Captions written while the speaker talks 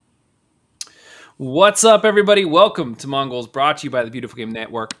What's up, everybody? Welcome to Mongols, brought to you by the Beautiful Game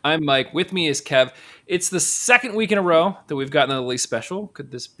Network. I'm Mike. With me is Kev. It's the second week in a row that we've gotten a Lily special.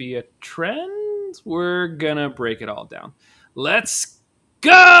 Could this be a trend? We're gonna break it all down. Let's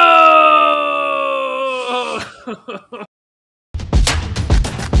go!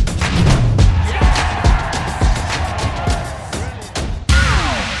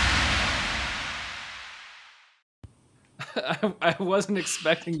 I wasn't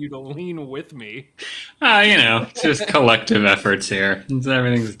expecting you to lean with me. Just collective efforts here.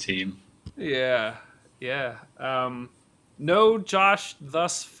 Everything's a team. Yeah. No Josh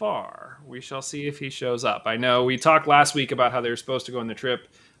thus far. We shall see if he shows up. I know we talked last week about how they were supposed to go on the trip.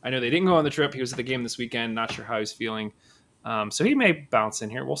 I know they didn't go on the trip. He was at the game this weekend. Not sure how he's feeling. So he may bounce in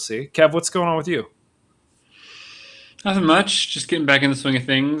here. We'll see. Kev, what's going on with you? Nothing much. Just getting back in the swing of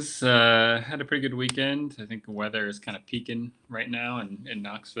things. Had a pretty good weekend. I think the weather is kind of peaking right now in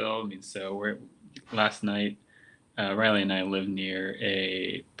Knoxville. Last night, Riley and I live near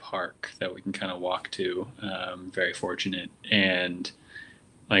a park that we can kind of walk to. Very fortunate, and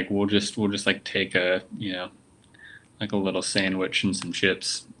we'll just like take a little sandwich and some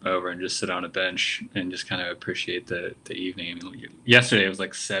chips over and just sit on a bench and just kind of appreciate the evening. I mean, yesterday it was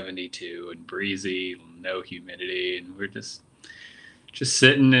like 72 and breezy, no humidity, and we're just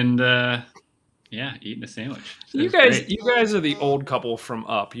sitting and eating a sandwich. So You it's guys, great. you guys are the old couple from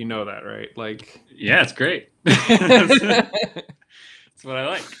Up. You know that, right? Like, Yeah, it's great. That's what I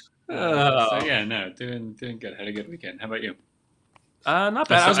like. So oh, yeah, no, doing good. Had a good weekend. How about you? not I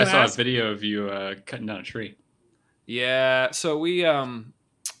bad. I saw was I gonna saw a ask. video of you cutting down a tree. Yeah, so we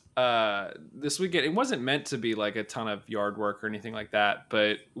this weekend it wasn't meant to be like a ton of yard work or anything like that,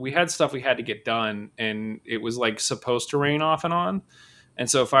 but we had stuff we had to get done and it was like supposed to rain off and on. And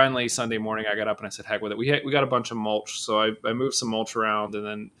so finally Sunday morning I got up and I said heck with it. We got a bunch of mulch, so I moved some mulch around, and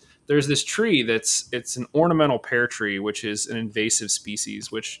then there's this tree it's an ornamental pear tree, which is an invasive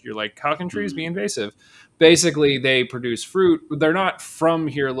species, which you're like, how can trees be Mm. invasive? Basically they produce fruit. They're not from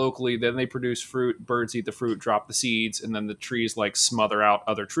here locally. Then they produce fruit. Birds eat the fruit, drop the seeds, and then the trees like smother out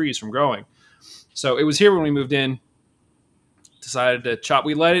other trees from growing. So it was here when we moved in. Decided to chop.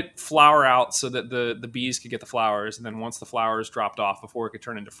 We let it flower out so that the bees could get the flowers, and then once the flowers dropped off before it could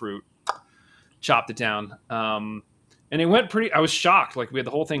turn into fruit, chopped it down. And it went pretty. I was shocked. Like we had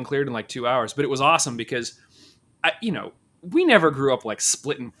the whole thing cleared in like 2 hours, but it was awesome because we never grew up like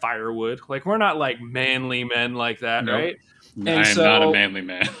splitting firewood. Like we're not like manly men like that, Nope. right? And I am not a so manly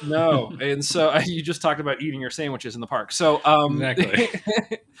man. no, and so you just talked about eating your sandwiches in the park. So Exactly.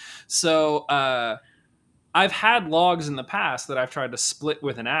 so I've had logs in the past that I've tried to split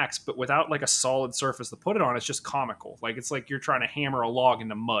with an axe, but without like a solid surface to put it on, it's just comical. Like it's like you're trying to hammer a log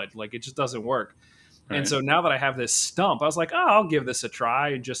into mud. Like it just doesn't work. And Right. so now that I have this stump, I was like, oh, I'll give this a try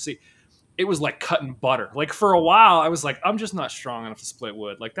and just see. It was like cutting butter. Like for a while, I was like, I'm just not strong enough to split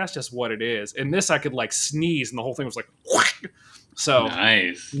wood. Like that's just what it is. And this, I could like sneeze, and the whole thing was like, whack. So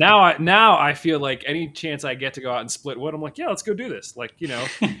Nice. now I feel like any chance I get to go out and split wood, I'm like, yeah, let's go do this. Like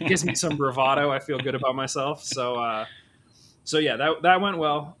gives me some bravado. I feel good about myself. So yeah, that went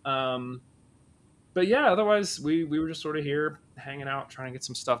well. But yeah, otherwise we were just sort of here hanging out, trying to get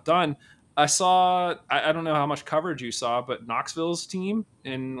some stuff done. I don't know how much coverage you saw, but Knoxville's team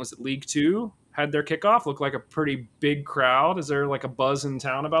in, was it League Two, had their kickoff. Looked like a pretty big crowd. Is there like a buzz in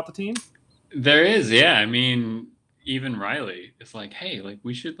town about the team? There is, yeah. I mean, even Riley is like, hey, like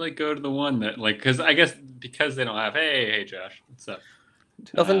we should like go to the one that like because I guess because they don't have hey Josh, what's up?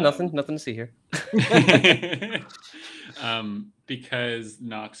 Nothing to see here. Because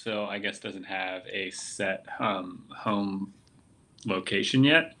Knoxville, I guess, doesn't have a set home location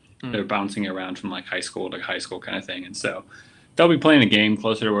yet. They're bouncing around from like high school to high school kind of thing, and so they'll be playing a game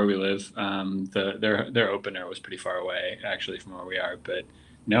closer to where we live. Their opener was pretty far away actually from where we are, but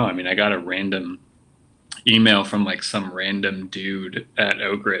no, I mean I got a random email from like some random dude at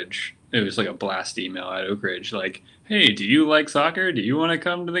Oak Ridge. It was like a blast email at Oak Ridge, like, "Hey, do you like soccer? Do you want to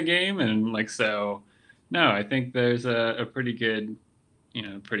come to the game?" And like, so, no, I think there's a pretty good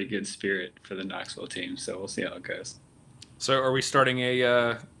spirit for the Knoxville team. So we'll see how it goes. So are we starting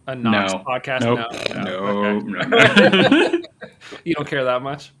a Knox No, podcast? nope, No, no, no, okay. no, no. You don't care that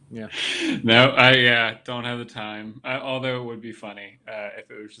much? Yeah. No, I don't have the time. Although it would be funny if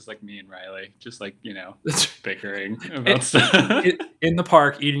it was just like me and Riley, just like bickering about stuff. In the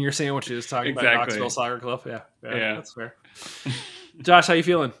park, eating your sandwiches, talking about Knoxville Exactly. Soccer Club. Yeah, Yeah. that's fair. Josh, how you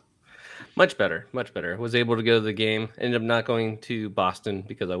feeling? Much better. Was able to go to the game. Ended up not going to Boston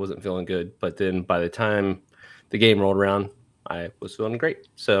because I wasn't feeling good. But then by the time the game rolled around, I was feeling great.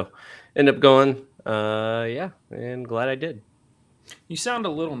 So ended up going. Yeah, and glad I did. You sound a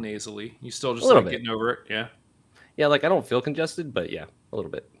little nasally. You still just A little like bit. getting over it, yeah? Yeah, like I don't feel congested, but yeah, a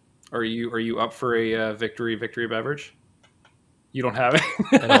little bit. Are you up for a victory beverage? You don't have it.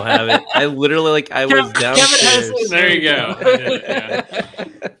 I don't have it. I literally I was downstairs. There you go.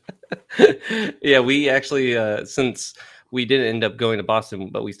 Yeah, we actually since we didn't end up going to Boston,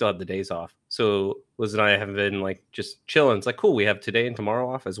 but we still have the days off. So Liz and I have been like just chilling. It's like cool. We have today and tomorrow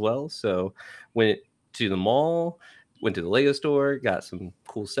off as well. So went to the mall, went to the Lego store, got some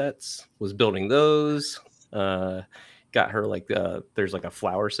cool sets, was building those. Got her there's like a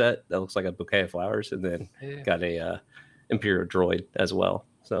flower set that looks like a bouquet of flowers, and then got a Imperial droid as well.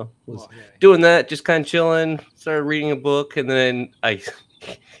 So was doing that, just kind of chilling. Started reading a book, and then I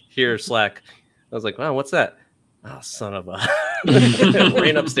hear Slack. I was like, "Wow, what's that?" Oh, son of a!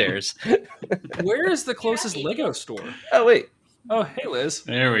 Ran upstairs. Where is the closest Lego store? Oh wait. Oh, hey Liz.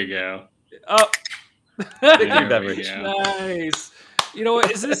 There we go. Oh, Victory beverage. Nice. You know what?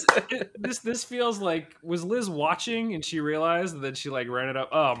 Is this feels like, was Liz watching and she realized and then she like ran it up?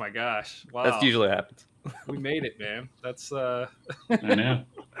 Oh my gosh! Wow. That's usually what happens. We made it, man. That's I know.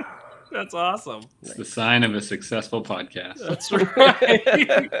 That's awesome. It's the sign of a successful podcast. That's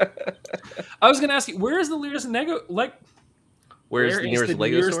right. I was gonna ask you, where is the nearest Where's the nearest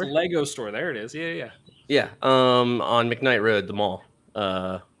Lego store? Lego store. There it is. Yeah. Yeah. On McKnight Road, the mall.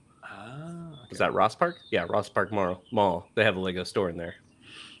 Okay. Is that Ross Park? Yeah, Ross Park Mall. They have a Lego store in there.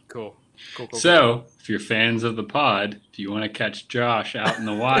 Cool. So, if you're fans of the pod, if you want to catch Josh out in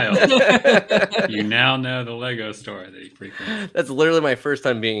the wild, you now know the Lego store that he frequents. That's literally my first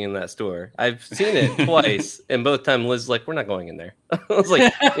time being in that store. I've seen it twice, and both times Liz is like, "We're not going in there." I was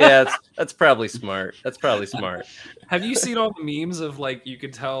like, "Yeah, that's probably smart. That's probably smart." Have you seen all the memes of like you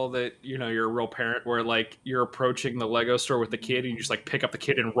could tell that you're a real parent where like you're approaching the Lego store with the kid and you just like pick up the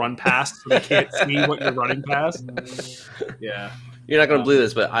kid and run past so they can't see what you're running past? Yeah. You're not going to believe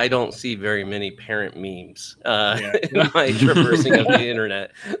this, but I don't see very many parent memes in my traversing of the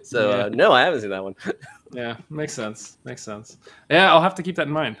internet. So, no, I haven't seen that one. Yeah, makes sense. Yeah, I'll have to keep that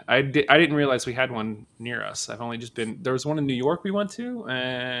in mind. I didn't realize we had one near us. I've only just been... There was one in New York we went to,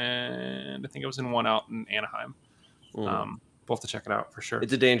 and I think it was in one out in Anaheim. We'll have to check it out for sure.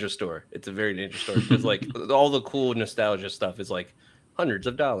 It's a dangerous store. It's a very dangerous store because like all the cool nostalgia stuff is like hundreds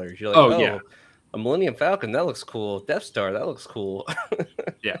of dollars. You're like, yeah. A Millennium Falcon, that looks cool. Death Star, that looks cool.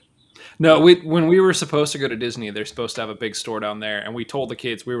 Yeah. No, when we were supposed to go to Disney, they're supposed to have a big store down there. And we told the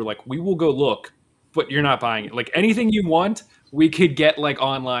kids, we were like, we will go look, but you're not buying it. Like anything you want, we could get like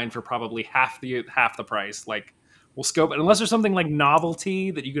online for probably half the price. Like we'll scope it unless there's something like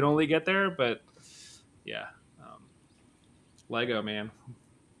novelty that you could only get there. But yeah. Lego, man.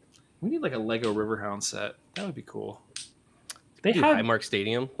 We need like a Lego Riverhound set. That would be cool. They have Highmark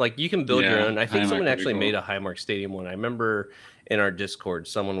Stadium. Like you can build your own. I think someone actually made a Highmark Stadium one. I remember in our Discord,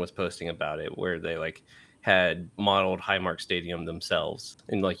 someone was posting about it where they like had modeled Highmark Stadium themselves,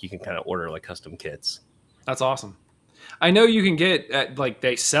 and like you can kind of order like custom kits. That's awesome. I know you can get at like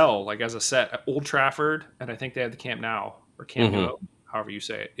they sell like as a set at Old Trafford, and I think they have the Camp Nou or Camp Nou, however you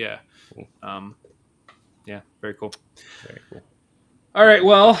say it. Yeah. Yeah. Very cool. Very cool. All right.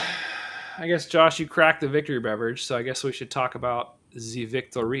 Well, I guess, Josh, you cracked the victory beverage, so I guess we should talk about the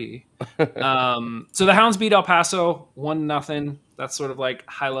victory. So the Hounds beat El Paso 1-0. That's sort of like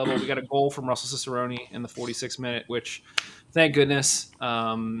high level. We got a goal from Russell Cicerone in the 46th minute, which, thank goodness,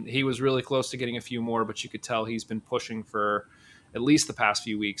 he was really close to getting a few more, but you could tell he's been pushing for at least the past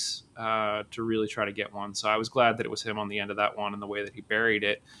few weeks to really try to get one. So I was glad that it was him on the end of that one and the way that he buried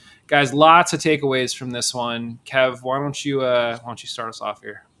it. Guys, lots of takeaways from this one. Kev, why don't you start us off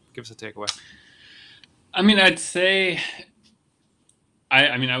here? Give us a takeaway. I mean, I'd say,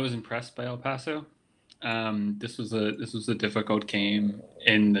 I was impressed by El Paso. This was a difficult game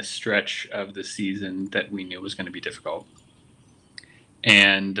in the stretch of the season that we knew was going to be difficult.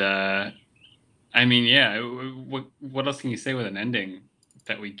 And what else can you say with an ending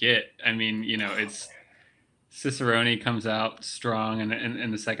that we get? I mean, it's Cicerone comes out strong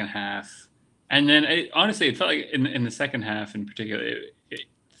in the second half, and then it felt like in the second half in particular. It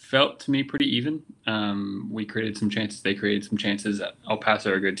felt to me pretty even. We created some chances. They created some chances. El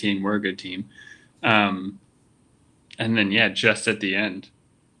Paso are a good team. We're a good team. And then, just at the end,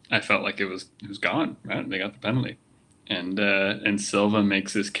 I felt like it was gone. Right? They got the penalty. And Silva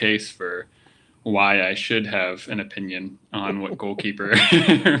makes his case for why I should have an opinion on what goalkeeper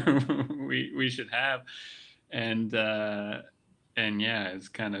we should have. And it's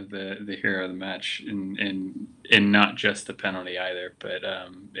kind of the hero of the match in not just the penalty either, but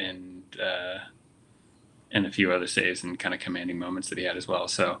in a few other saves and kind of commanding moments that he had as well.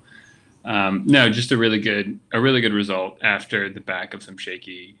 So No, just a really good result after the back of some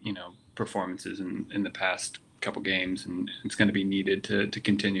shaky, performances in the past couple games, and it's going to be needed to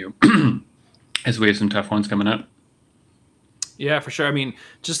continue as we have some tough ones coming up. Yeah, for sure. I mean,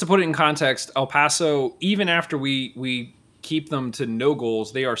 just to put it in context, El Paso, even after we keep them to no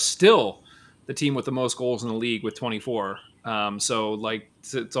goals, they are still the team with the most goals in the league with 24. So like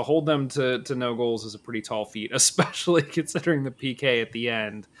to hold them to no goals is a pretty tall feat, especially considering the PK at the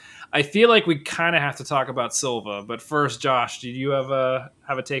end. I feel like we kind of have to talk about Silva, but first, Josh, did you have a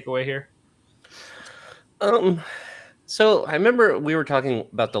takeaway here? So I remember we were talking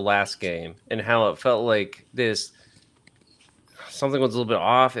about the last game and how it felt like something was a little bit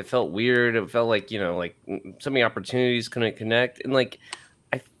off. It felt weird. It felt like, like so many opportunities couldn't connect. And like,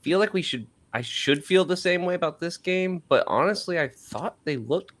 I feel like I should feel the same way about this game. But honestly, I thought they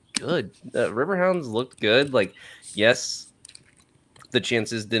looked good. The Riverhounds looked good. Like, yes, the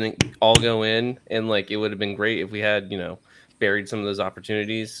chances didn't all go in. And like, it would have been great if we had, buried some of those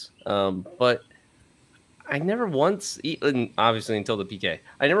opportunities. But I never once, obviously until the PK,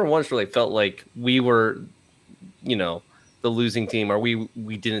 I never once really felt like we were, the losing team or we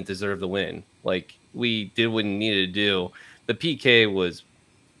didn't deserve the win. Like we did what we needed to do. The PK was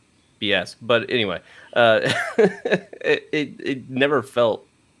BS, but anyway, it never felt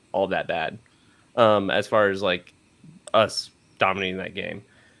all that bad as far as like us dominating that game.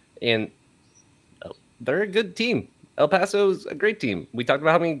 And they're a good team. El Paso's a great team. We talked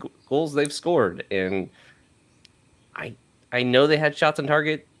about how many goals they've scored, and I know they had shots on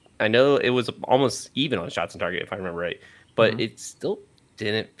target. I know it was almost even on shots on target, if I remember right. But it still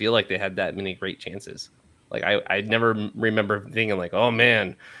didn't feel like they had that many great chances. Like I never remember thinking like, oh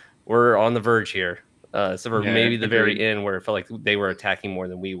man, we're on the verge here. So for maybe the very end where it felt like they were attacking more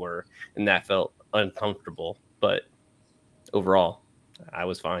than we were, and that felt uncomfortable. But overall, I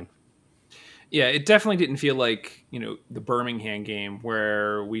was fine. Yeah, it definitely didn't feel like, the Birmingham game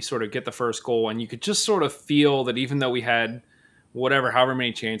where we sort of get the first goal and you could just sort of feel that even though we had however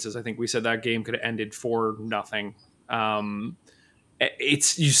many chances, I think we said that game could have ended 4-0.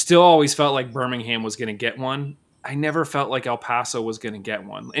 You still always felt like Birmingham was going to get one. I never felt like El Paso was going to get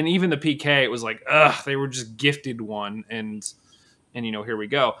one. And even the PK, it was like, they were just gifted one. And here we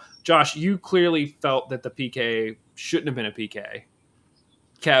go. Josh, you clearly felt that the PK shouldn't have been a PK.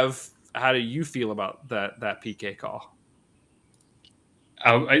 Kev, how do you feel about that PK call?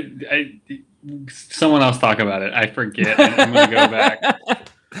 Someone else talk about it. I forget. I'm going to go back.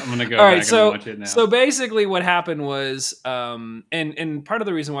 I'm going to go back and watch it now. So basically what happened was, and part of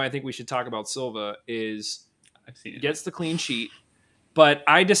the reason why I think we should talk about Silva is he gets the clean sheet. But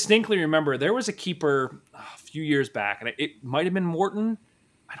I distinctly remember there was a keeper a few years back, and it might have been Morton.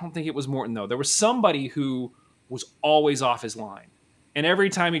 I don't think it was Morton, though. There was somebody who was always off his line. And every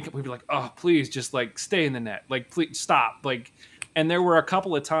time we'd be like, oh, please just like stay in the net. Like, please stop. Like, and there were a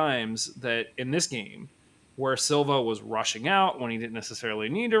couple of times that in this game where Silva was rushing out when he didn't necessarily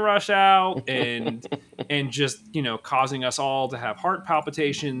need to rush out and just, causing us all to have heart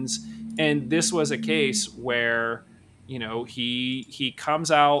palpitations. And this was a case where, he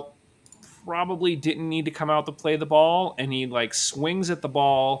comes out, probably didn't need to come out to play the ball, and he like swings at the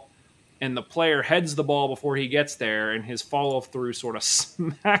ball and the player heads the ball before he gets there, and his follow-through sort of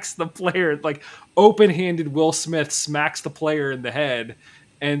smacks the player, like open-handed Will Smith smacks the player in the head,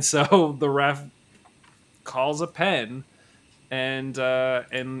 and so the ref calls a pen, and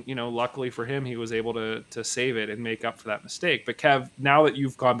luckily for him, he was able to save it and make up for that mistake. But Kev, now that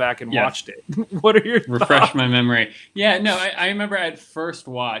you've gone back and watched it, what are your refresh my memory? Yeah, no, I remember at first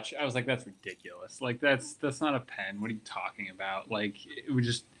watch, I was like, that's ridiculous. Like that's not a pen. What are you talking about? Like it would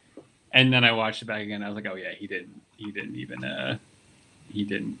just. And then I watched it back again. I was like, oh yeah, he didn't.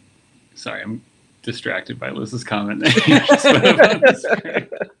 Sorry, I'm distracted by Liz's comment.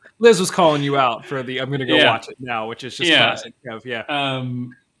 Liz was calling you out for the I'm going to go watch it now, which is just classic Kev. Yeah.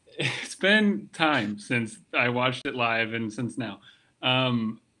 It's been time since I watched it live and since now.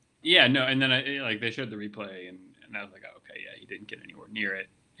 And then they showed the replay and I was like, oh, okay, yeah, he didn't get anywhere near it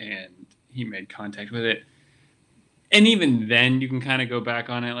and he made contact with it. And even then you can kind of go back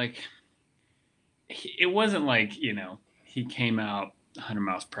on it. Like it wasn't like, he came out 100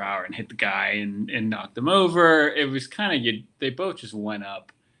 miles per hour and hit the guy and knocked him over. It was kind of, they both just went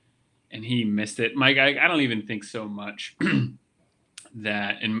up and he missed it. Mike, I don't even think so much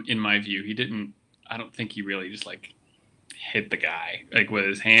that in my view, I don't think he really just like hit the guy like with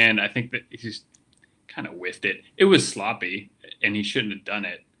his hand. I think that he just kind of whiffed it. It was sloppy and he shouldn't have done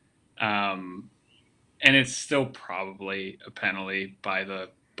it. And it's still probably a penalty by the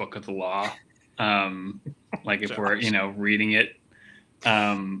book of the law. Like if we're, reading it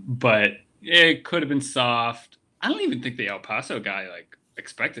But it could have been soft. I don't even think the El Paso guy like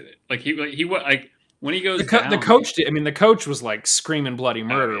expected it. Like he when he goes down. The coach did. I mean, the coach was like screaming bloody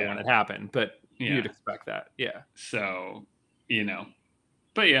murder when it happened, but you'd expect that. Yeah. So,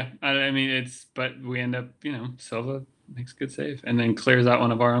 but yeah, I mean, but we end up, Silva makes a good save and then clears out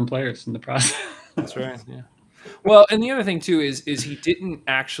one of our own players in the process. That's right. Yeah. Well, and the other thing too is he didn't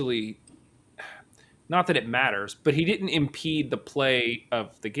actually, not that it matters, but he didn't impede the play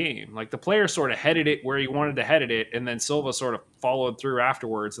of the game. Like the player sort of headed it where he wanted to headed it, and then Silva sort of followed through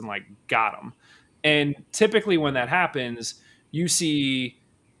afterwards and like got him. And typically when that happens, you see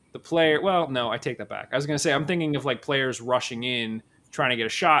the player. Well, no, I take that back. I was going to say I'm thinking of like players rushing in trying to get a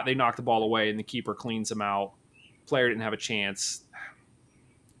shot. They knock the ball away, and the keeper cleans them out. Player didn't have a chance.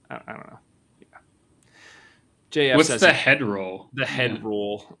 I don't know. JF What's says the head roll? The head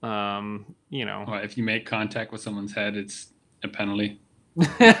rule. If you make contact with someone's head, it's a penalty.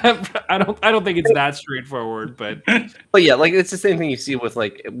 I don't think it's that straightforward, but yeah, like it's the same thing you see with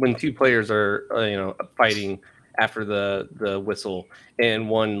like when two players are fighting after the whistle and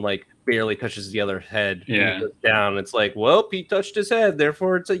one like barely touches the other head. Yeah, goes down. It's like, well, he touched his head,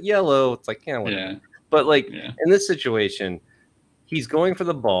 therefore it's a yellow. It's like, whatever. Yeah. But like in this situation, he's going for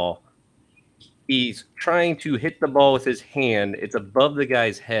the ball. He's trying to hit the ball with his hand. It's above the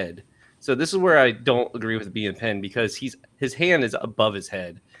guy's head. So this is where I don't agree with being Penn because his hand is above his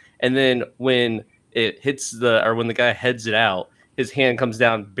head. And then when it hits when the guy heads it out, his hand comes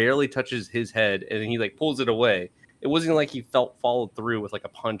down, barely touches his head, and he like pulls it away. It wasn't like he followed through with like a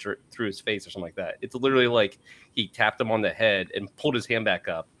punch or through his face or something like that. It's literally like he tapped him on the head and pulled his hand back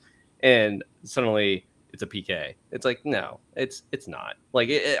up, and suddenly it's a PK. It's like, no, it's not. Like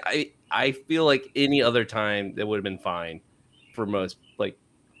I feel like any other time that would have been fine for most like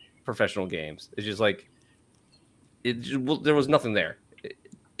professional games. It's just like there was nothing there.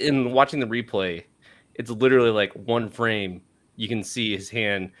 In watching the replay, it's literally like one frame you can see his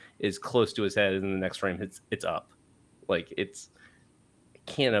hand is close to his head, and then the next frame it's up. Like it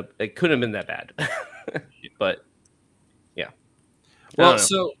couldn't have been that bad. But yeah. Well, it's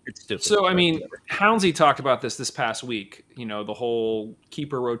stupid. So I mean, Hounsey talked about this past week. The whole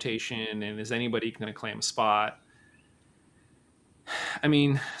keeper rotation, and is anybody going to claim a spot? I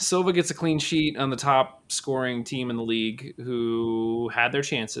mean, Silva gets a clean sheet on the top scoring team in the league who had their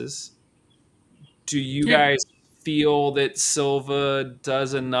chances. Do you guys feel that Silva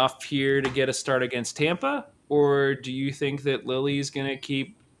does enough here to get a start against Tampa? Or do you think that Lily's going to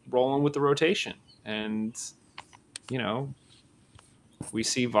keep rolling with the rotation? And, we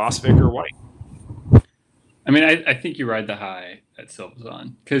see Vosvik or White. I mean, I think you ride the high that Silva's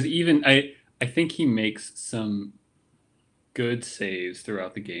on. Because even I think he makes some good saves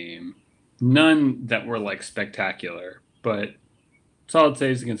throughout the game. None that were like spectacular, but solid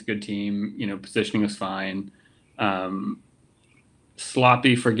saves against a good team. Positioning was fine.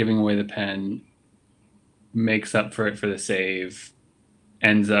 Sloppy for giving away the pen, makes up for it for the save,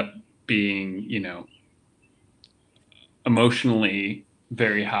 ends up being, emotionally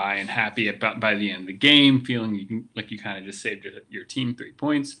very high and happy by the end of the game, feeling like you kind of just saved your team 3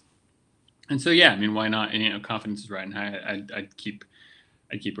 points. And so, yeah, I mean, why not? And, confidence is riding high. I'd keep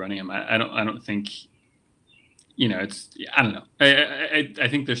running him. I don't think, it's, I don't know. I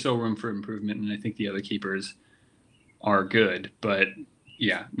think there's still room for improvement, and I think the other keepers are good. But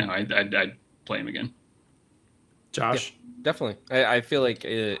yeah, no, I'd play him again. Josh, yeah, definitely. I feel like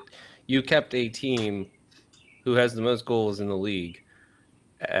you kept a team who has the most goals in the league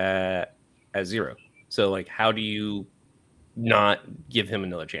at 0. So, like, how do you not give him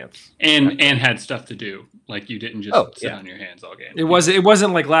another chance? And had stuff to do. Like, you didn't just sit on your hands all game. It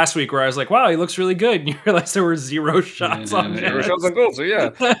wasn't like last week where I was like, wow, he looks really good. And you realize there were 0 shots on goal. So yeah.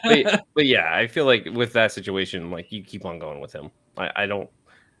 but yeah, I feel like with that situation, like, you keep on going with him. I don't,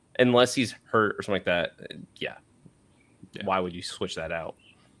 unless he's hurt or something like that. Yeah. Why would you switch that out?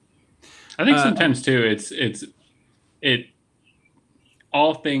 I think sometimes too, it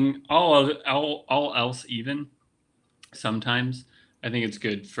all else even. Sometimes I think it's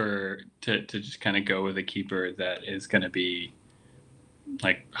good to just kind of go with a keeper that is going to be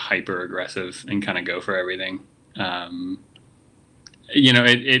like hyper aggressive and kind of go for everything.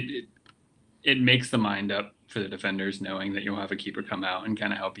 It makes the mind up for the defenders knowing that you'll have a keeper come out and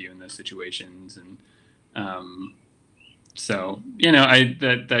kind of help you in those situations. And so,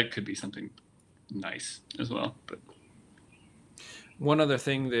 that could be something nice as well. But one other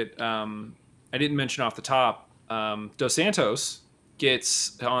thing that I didn't mention off the top, Dos Santos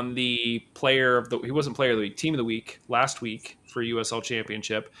gets on the he wasn't player of the week, team of the week last week for USL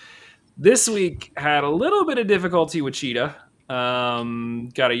Championship. This week had a little bit of difficulty with Cheetah.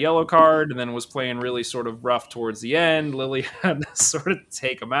 got a yellow card, and then was playing really sort of rough towards the end. Lily had to sort of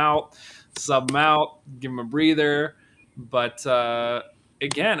take him out, sub him out, give him a breather. But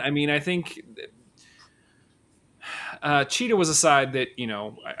again, I mean, I think Cheetah was a side that,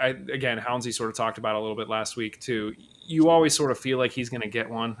 again, Hounsey sort of talked about a little bit last week too. You always sort of feel like he's going to get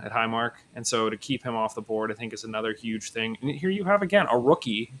one at Highmark. And so to keep him off the board, I think is another huge thing. And here you have, again, a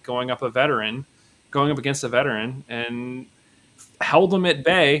rookie going up against a veteran and held him at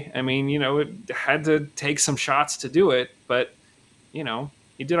bay. I mean, it had to take some shots to do it, but,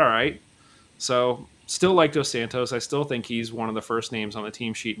 he did all right. So still like Dos Santos. I still think he's one of the first names on the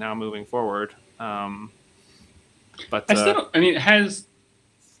team sheet now moving forward. But I'm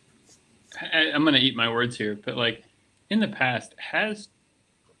going to eat my words here, but like in the past, has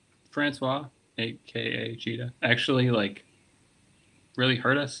Francois, aka Cheetah, actually like really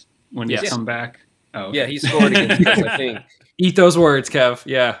hurt us when he's come back? Oh, okay. Yeah, he scored against us, I think. Eat those words, Kev.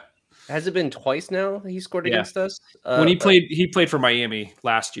 Yeah. Has it been twice now he scored against us? When he played for Miami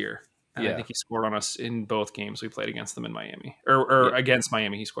last year. And Yeah. I think he scored on us in both games we played against them in Miami. Or against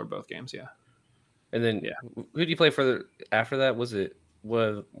Miami, he scored both games, yeah. And then who did you play for after that? Was it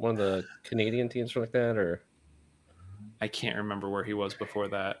one of the Canadian teams or like that? Or I can't remember where he was before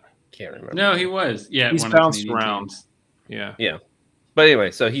that. Can't remember. No, he was. Yeah, he's one bounced of the around. Teams. Yeah. Yeah. But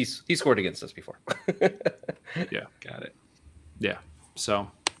anyway, so he scored against us before. Yeah. Got it. Yeah. So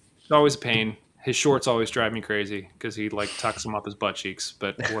it's always a pain. His shorts always drive me crazy because he like tucks them up his butt cheeks,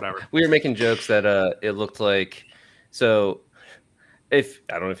 but whatever. We were making jokes that it looked like so. I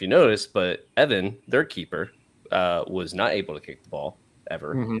don't know if you noticed, but Evan, their keeper, was not able to kick the ball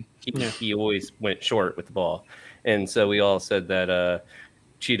ever. Mm-hmm. He always went short with the ball, and so we all said that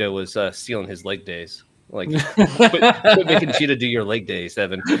Cheetah was stealing his leg days. Like, quit making Cheetah do your leg days,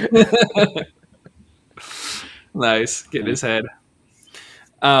 Evan. Nice, get in his head.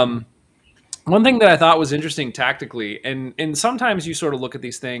 One thing that I thought was interesting tactically, and sometimes you sort of look at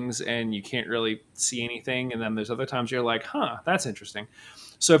these things and you can't really see anything, and then there's other times you're like, that's interesting.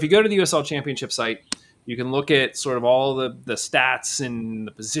 So if you go to the USL Championship site, you can look at sort of all the stats and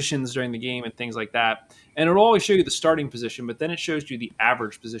the positions during the game and things like that, and it'll always show you the starting position, but then it shows you the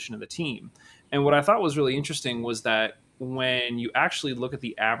average position of the team. And what I thought was really interesting was that when you actually look at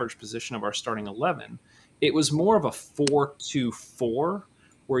the average position of our starting 11, it was more of a 4-2-4,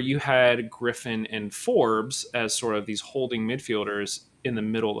 where you had Griffin and Forbes as sort of these holding midfielders in the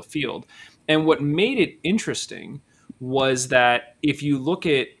middle of the field. And what made it interesting was that if you look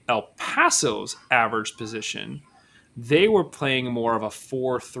at El Paso's average position, they were playing more of a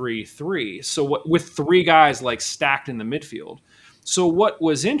 4-3-3. So with three guys like stacked in the midfield. So what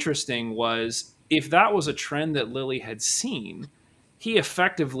was interesting was if that was a trend that Lily had seen, he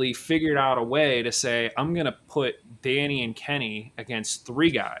effectively figured out a way to say, I'm going to put Danny and Kenny against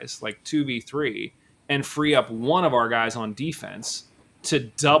three guys, like 2v3, and free up one of our guys on defense to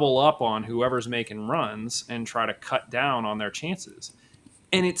double up on whoever's making runs and try to cut down on their chances.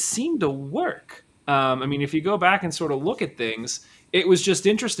 And it seemed to work. I mean, if you go back and sort of look at things, it was just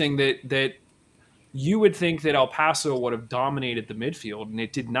interesting that you would think that El Paso would have dominated the midfield, and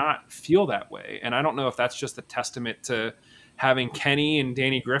it did not feel that way. And I don't know if that's just a testament to having Kenny and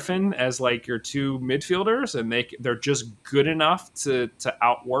Danny Griffin as like your two midfielders, and they're just good enough to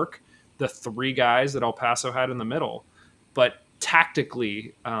outwork the three guys that El Paso had in the middle. But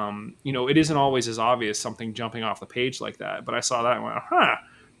tactically, it isn't always as obvious something jumping off the page like that. But I saw that and went,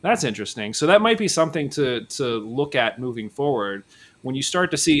 that's interesting. So that might be something to look at moving forward when you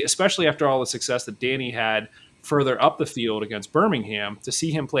start to see, especially after all the success that Danny had further up the field against Birmingham, to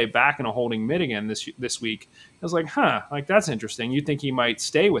see him play back in a holding mid again this week. I was like, that's interesting. You'd think he might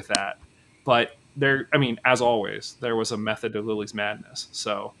stay with that. But as always, there was a method to Lily's madness.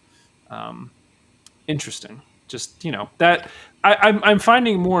 So interesting. Just, that I'm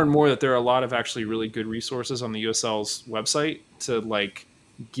finding more and more that there are a lot of actually really good resources on the USL's website to like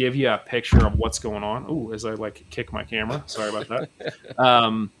give you a picture of what's going on. Ooh, as I like kick my camera. Sorry about that.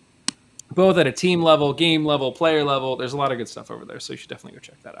 Both at a team level, game level, player level. There's a lot of good stuff over there, so you should definitely go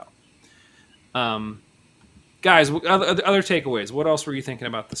check that out. Guys, other takeaways. What else were you thinking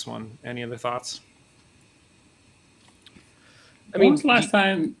about this one? Any other thoughts? When was the last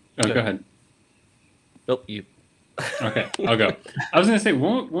time? Oh, go ahead. Nope, you. Okay, I'll go. I was going to say,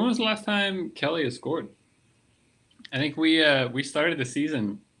 when was the last time Kelly has scored? I think we started the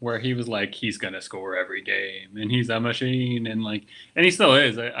season where he was like, he's going to score every game, and he's a machine, and he still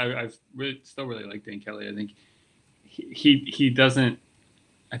is. I've still really like Dan Kelly. I think he doesn't.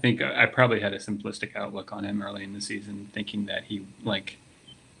 I think I probably had a simplistic outlook on him early in the season, thinking that he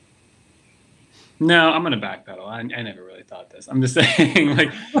No, I'm gonna backpedal. I never really thought this. I'm just saying,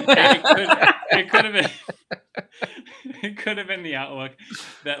 like, it could have been, it could have been the outlook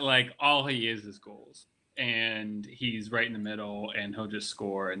that like all he is goals, and he's right in the middle, and he'll just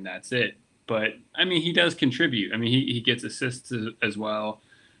score, and that's it. But I mean, he does contribute. I mean, he gets assists as well.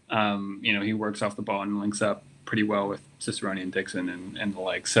 He works off the ball and links up pretty well with Cicerone and Dixon and the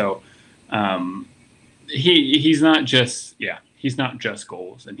like. So um, he's not just he's not just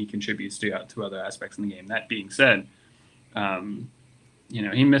goals, and he contributes to other aspects in the game. That being said,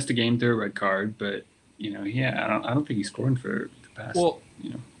 he missed a game through a red card, but I don't think he's scoring for the past. Well,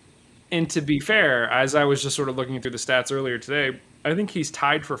 and to be fair, as I was just sort of looking through the stats earlier today, I think he's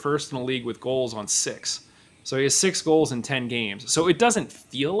tied for first in the league with goals on 6. So he has 6 goals in 10 games. So it doesn't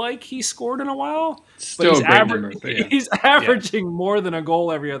feel like he scored in a while. Still but a great number. He's averaging more than a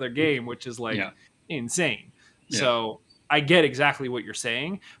goal every other game, which is like insane. Yeah. So I get exactly what you're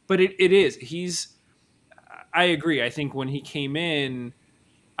saying, but it is. I agree. I think when he came in,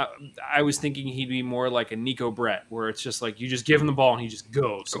 I was thinking he'd be more like a Nico Brett, where it's just like you just give him the ball and he just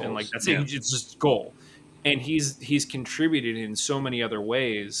goes. And like that's it. It's just goal. And he's contributed in so many other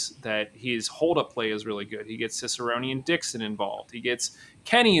ways that his hold-up play is really good. He gets Cicerone and Dixon involved. He gets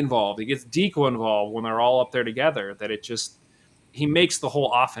Kenny involved. He gets Deco involved when they're all up there together. That he makes the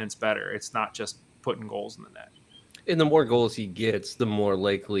whole offense better. It's not just putting goals in the net. And the more goals he gets, the more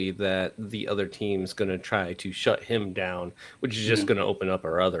likely that the other team's going to try to shut him down, which is just going to open up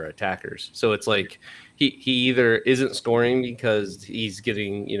our other attackers. So it's like he either isn't scoring because he's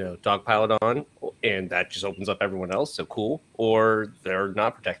getting, dogpiled on, and that just opens up everyone else. So cool. Or they're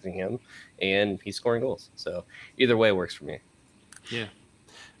not protecting him, and he's scoring goals. So either way works for me. Yeah,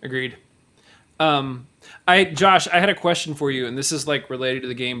 agreed. Josh, I had a question for you, and this is like related to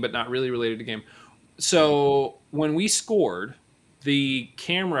the game, but not really related to the game. So when we scored, the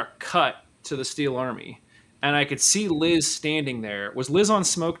camera cut to the Steel Army, and I could see Liz standing there. Was Liz on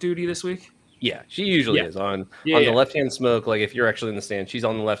smoke duty this week? Yeah, she usually is on the left-hand smoke. Like if you're actually in the stand, she's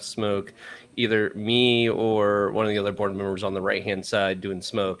on the left smoke. Either me or one of the other board members on the right-hand side doing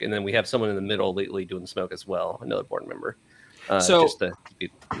smoke, and then we have someone in the middle lately doing smoke as well, another board member. Just to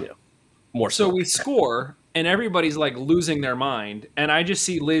keep it, more. So we score, and everybody's like losing their mind, and I just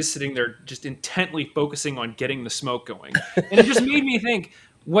see Liz sitting there just intently focusing on getting the smoke going. And it just made me think,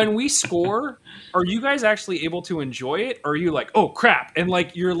 when we score, are you guys actually able to enjoy it? Or are you like, oh crap, and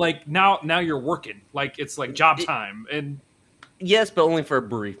like you're like now you're working, like it's like job time? And yes, but only for a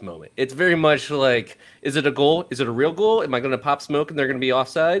brief moment. It's very much like, is it a goal? Is it a real goal? Am I going to pop smoke and they're going to be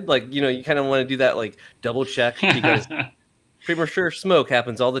offside? Like, you kind of want to do that, like double check, because premature smoke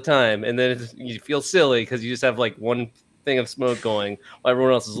happens all the time, and then you feel silly because you just have like one thing of smoke going while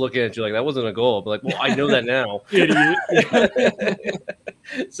everyone else is looking at you like that wasn't a goal. But like, well, I know that now.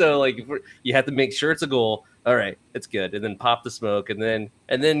 So like, you have to make sure it's a goal. All right, it's good, and then pop the smoke, and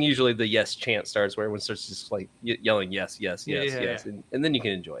then usually the yes chant starts, where everyone starts just like yelling yes, and then you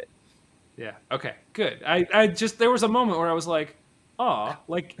can enjoy it. Yeah. Okay. Good. I just, there was a moment where I was like, oh,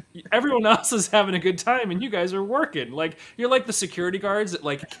 like everyone else is having a good time and you guys are working. Like you're like the security guards that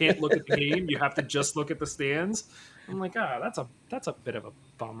like can't look at the game. You have to just look at the stands. I'm like, that's a bit of a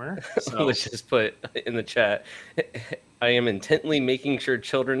bummer. So let's just put in the chat, I am intently making sure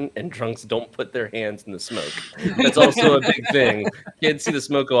children and drunks don't put their hands in the smoke. That's also a big thing. Kids see the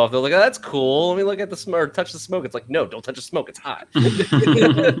smoke go off. They're like, oh, that's cool. Let me look at the smoke or touch the smoke. It's like, no, don't touch the smoke. It's hot.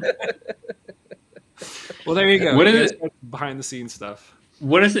 Well, there you go. What is it? Behind the scenes stuff.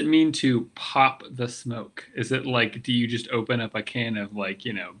 What does it mean to pop the smoke? Is it like, do you just open up a can of like,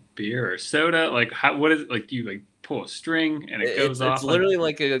 beer or soda? Like, what is it? Like, do you like pull a string and it goes off? It's literally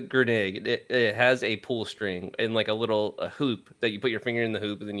like a grenade. It has a pull string and like a hoop that you put your finger in the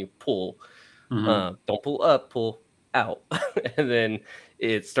hoop and then you pull. Mm-hmm. Don't pull up, pull out. And then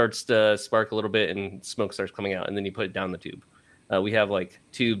it starts to spark a little bit and smoke starts coming out, and then you put it down the tube. We have like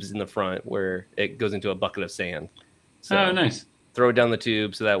tubes in the front where it goes into a bucket of sand. So nice. Throw it down the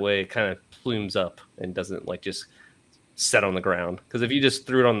tube so that way it kind of plumes up and doesn't like just set on the ground. Because if you just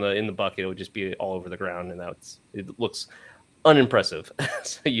threw it in the bucket, it would just be all over the ground, and it looks unimpressive.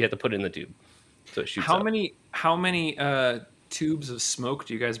 So you have to put it in the tube so it shoots How up. many tubes of smoke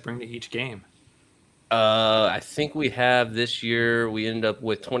do you guys bring to each game? I think we have this year. We ended up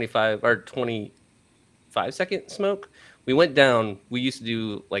with 25 second smoke. We went down. We used to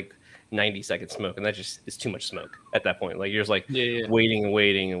do like 90-second smoke, and that just is too much smoke at that point. Like you're just like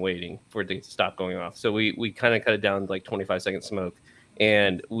waiting for it to stop going off. So we kind of cut it down to like 25-second smoke,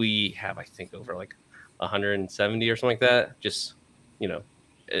 and we have, I think, over like 170 or something like that. Just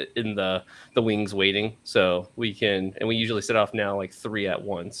in the wings waiting. So we usually set off now like 3 at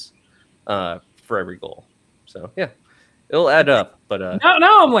once for for every goal. So yeah, it'll add up. But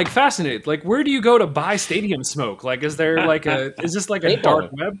now I'm like fascinated. Like, where do you go to buy stadium smoke? Like, is this like a Paintballing.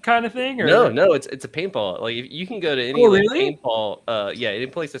 dark web kind of thing? Or No, it's a paintball. Like you can go to any really? paintball. Any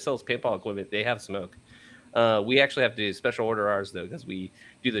place that sells paintball equipment, they have smoke. We actually have to do special order ours though because we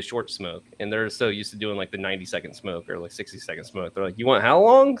do the short smoke, and they're so used to doing like the 90-second smoke or like 60-second smoke. They're like, "You want how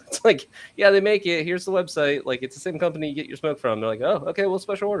long?" It's like, "Yeah, they make it. Here's the website. Like, it's the same company you get your smoke from." They're like, "Oh, okay, we'll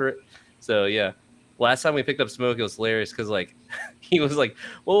special order it." So yeah, last time we picked up smoke, it was hilarious because like he was like,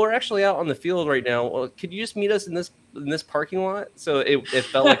 "Well, we're actually out on the field right now. Well, could you just meet us in this parking lot?" So it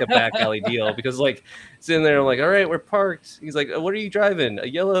felt like a back alley deal because like sitting there, I'm like, "All right, we're parked." He's like, "What are you driving? A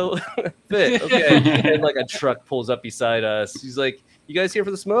yellow Fit, okay." And like a truck pulls up beside us. He's like, "You guys here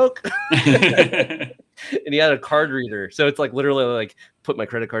for the smoke?" And he had a card reader, so it's like literally like put my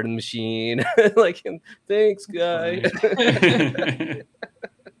credit card in the machine. Like, thanks, guy.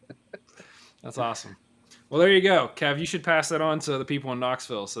 That's awesome. Well, there you go, Kev. You should pass that on to the people in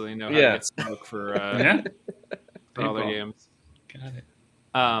Knoxville so they know how to get smoke for for all their games. Got it.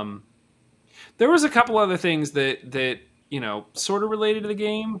 There was a couple other things that sort of related to the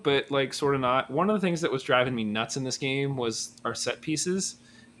game, but like sort of not. One of the things that was driving me nuts in this game was our set pieces.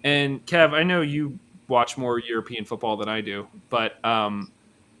 And Kev, I know you watch more European football than I do, but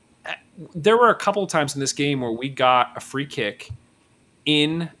there were a couple of times in this game where we got a free kick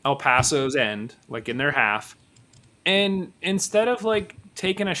in El Paso's end, like in their half, and instead of like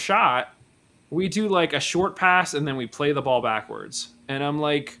taking a shot, we do like a short pass and then we play the ball backwards. And I'm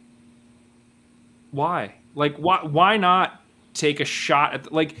like, why? Like, why not take a shot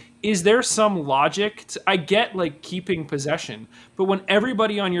at like, is there some logic I get like keeping possession, but when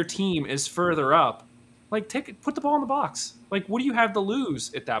everybody on your team is further up, like put the ball in the box. Like, what do you have to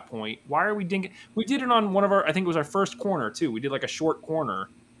lose at that point? Why are we dinking? We did it on one of our, I think it was our first corner too. We did like a short corner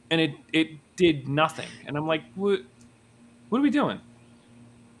and it did nothing. And I'm like, what are we doing?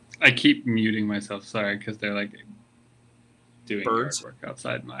 I keep muting myself, sorry, because they're like doing birds work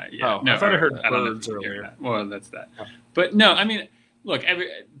outside my no, I thought I heard birds earlier. That. Well, that's that. Oh. But no, I mean, look,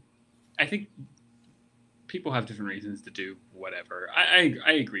 I think people have different reasons to do whatever. I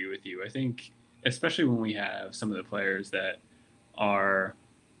agree with you. I think especially when we have some of the players that have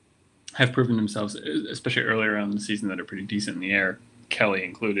proven themselves, especially earlier on in the season, that are pretty decent in the air, Kelly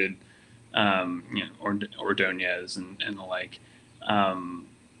included, Ordonez and the like.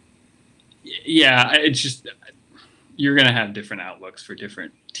 It's just you're going to have different outlooks for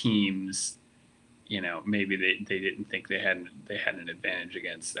different teams. Maybe they didn't think they had an advantage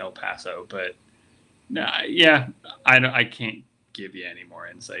against El Paso, but I can't give you any more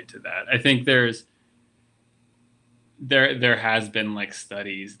insight to that. I think there has been like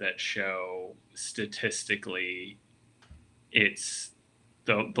studies that show statistically it's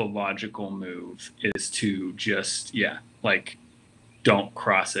the logical move is to just don't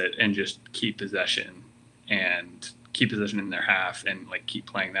cross it and just keep possession in their half and like keep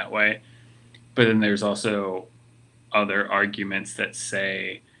playing that way. But then there's also other arguments that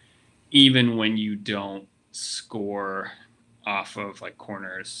say even when you don't score off of like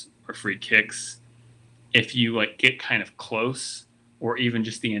corners or free kicks, if you like get kind of close or even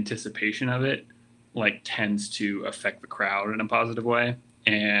just the anticipation of it like tends to affect the crowd in a positive way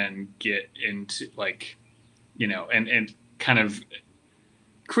and get into and kind of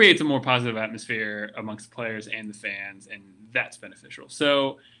creates a more positive atmosphere amongst the players and the fans, and that's beneficial.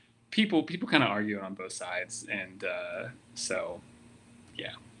 So people kind of argue on both sides, and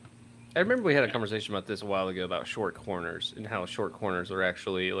I remember we had a conversation about this a while ago about short corners and how short corners are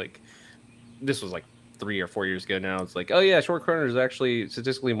actually like, this was like 3 or 4 years ago now. It's like, oh yeah, short corners are actually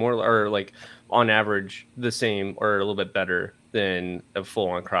statistically more, or like on average the same or a little bit better than a full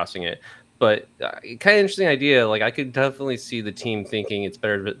on crossing it. But kind of interesting idea. Like I could definitely see the team thinking it's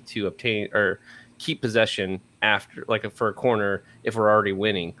better to obtain or keep possession after like for a corner if we're already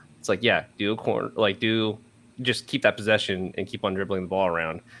winning. It's like, yeah, do a corner, just keep that possession and keep on dribbling the ball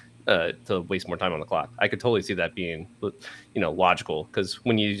around to waste more time on the clock. I could totally see that being, logical, because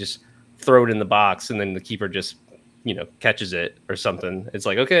when you just throw it in the box and then the keeper just, catches it or something, it's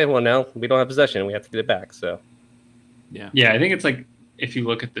like, okay, well now we don't have possession, we have to get it back. So yeah, I think it's like if you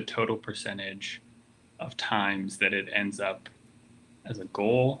look at the total percentage of times that it ends up as a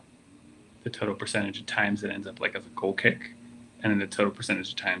goal, the total percentage of times it ends up like as a goal kick, and then the total percentage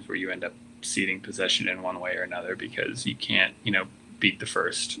of times where you end up ceding possession in one way or another because you can't, beat the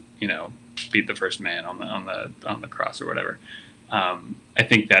first man on the cross or whatever. I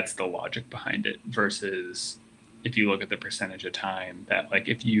think that's the logic behind it, versus if you look at the percentage of time that, like,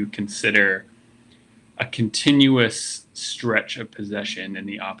 if you consider a continuous stretch of possession in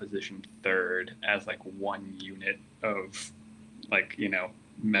the opposition third as like one unit of like,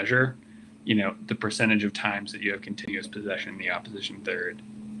 measure, the percentage of times that you have continuous possession in the opposition third,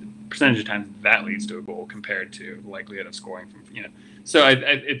 the percentage of times that leads to a goal compared to the likelihood of scoring from, So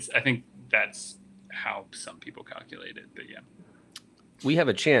I think that's how some people calculate it, but yeah. We have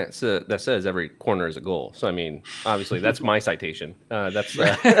a chant that says every corner is a goal. So, I mean, obviously, that's my citation. That's.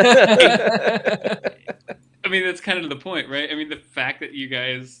 I mean, that's kind of the point, right? I mean, the fact that you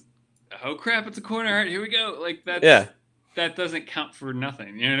guys, oh crap, it's a corner. All right, here we go. Like that doesn't count for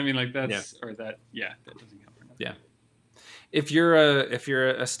nothing. You know what I mean? Like that doesn't count for nothing. Yeah. If you're a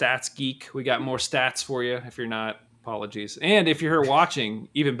stats geek, we got more stats for you. If you're not, apologies. And if you're watching,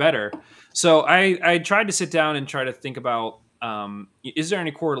 even better. So I tried to sit down and try to think about, is there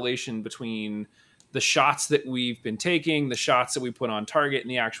any correlation between the shots that we've been taking, the shots that we put on target, and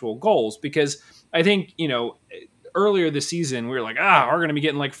the actual goals? Because I think, earlier this season, we were like, we're going to be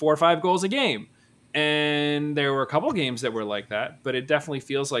getting like 4 or 5 goals a game. And there were a couple games that were like that, but it definitely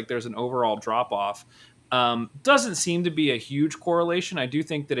feels like there's an overall drop off. Doesn't seem to be a huge correlation. I do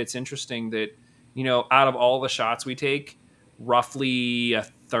think that it's interesting that, out of all the shots we take, roughly a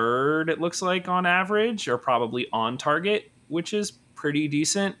third, it looks like on average, are probably on target, which is pretty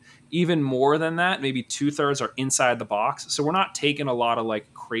decent. Even more than that, maybe 2/3 are inside the box. So we're not taking a lot of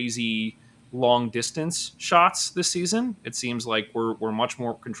like crazy long distance shots this season. It seems like we're much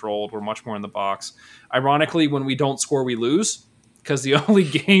more controlled. We're much more in the box. Ironically, when we don't score, we lose, because the only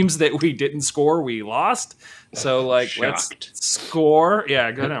games that we didn't score, we lost. So like, let's score.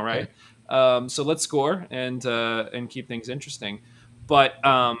 Yeah, good. All right. So let's score and keep things interesting. But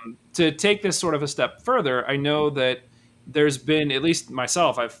to take this sort of a step further, I know that there's been, at least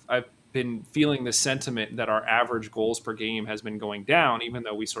myself, I've been feeling the sentiment that our average goals per game has been going down, even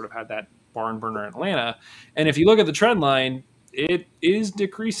though we sort of had that barn burner in Atlanta. And if you look at the trend line, it is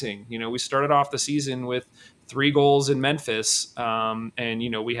decreasing. We started off the season with 3 goals in Memphis, and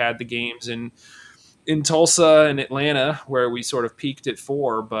we had the games in Tulsa and Atlanta where we sort of peaked at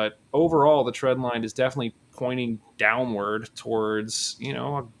 4, but overall the trend line is definitely pointing downward towards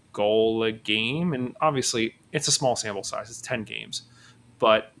a goal a game. And obviously it's a small sample size, it's 10 games,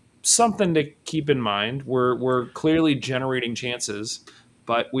 but something to keep in mind. We're clearly generating chances,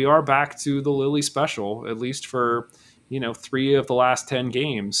 but we are back to the Lily special, at least for 3 of the last 10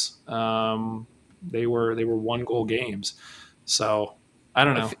 games. They were 1-goal games. So I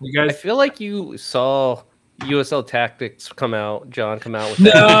don't know. You guys, I feel like you saw USL Tactics come out with that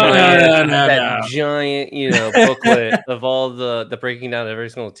giant booklet of all the breaking down of every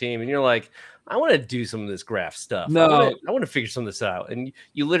single team, and you're like, I want to do some of this graph stuff. No, I want to figure some of this out, and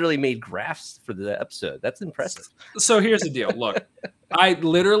you literally made graphs for the episode. That's impressive. So here's the deal. Look, I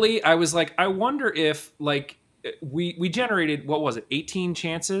was like, I wonder if like we generated, what was it, 18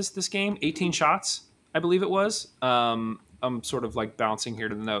 chances this game, 18 shots, I believe it was. I'm sort of like bouncing here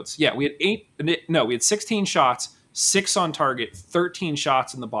to the notes. Yeah, we had 16 shots, 6 on target, 13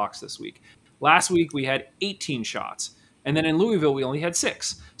 shots in the box this week. Last week we had 18 shots. And then in Louisville, we only had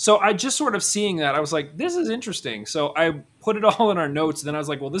 6. So I just sort of seeing that, I was like, this is interesting. So I put it all in our notes. And then I was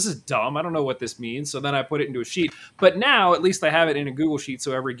like, well, this is dumb. I don't know what this means. So then I put it into a sheet. But now at least I have it in a Google Sheet.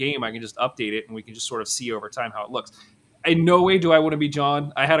 So every game I can just update it and we can just sort of see over time how it looks. In no way do I want to be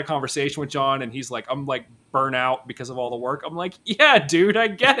John. I had a conversation with John and he's like, I'm like burnout because of all the work. I'm like, yeah, dude, I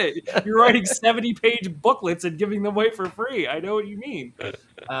get it. You're writing 70-page booklets and giving them away for free. I know what you mean.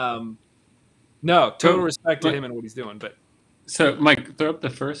 No, total respect to him and what he's doing. But so, Mike, throw up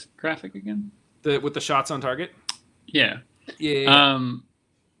the first graphic again. With the shots on target. Yeah. And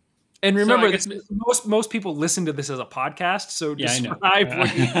remember, most people listen to this as a podcast. So describe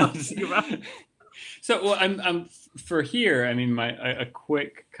what you're talking about. So, well, I'm for here. I mean, a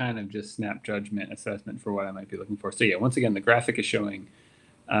quick kind of just snap judgment assessment for what I might be looking for. So, yeah, once again, the graphic is showing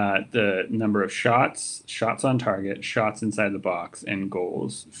the number of shots on target, shots inside the box, and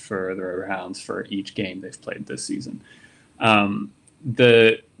goals for the rounds for each game they've played this season.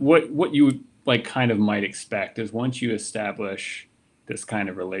 What you would like kind of might expect is once you establish this kind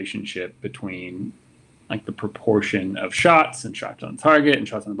of relationship between like the proportion of shots and shots on target and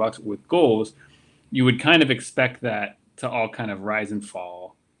shots on the box with goals, you would kind of expect that to all kind of rise and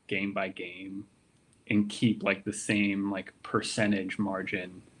fall game by game and keep like the same like percentage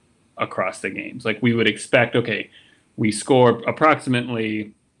margin across the games. Like we would expect, okay, we score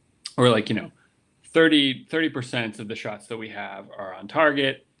approximately, or like, 30% of the shots that we have are on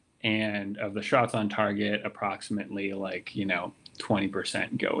target, and of the shots on target, approximately like,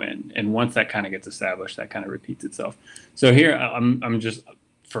 20% go in. And once that kind of gets established, that kind of repeats itself. So here I'm just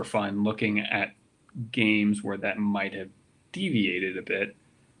for fun looking at games where that might have deviated a bit,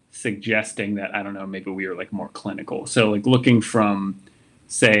 suggesting that, I don't know, maybe we were like more clinical. So like looking from,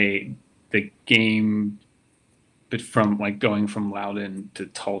 say, the game, but from like going from Loudon to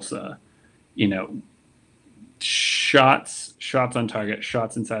Tulsa, you know, shots on target,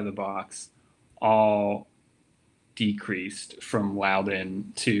 shots inside the box, all decreased from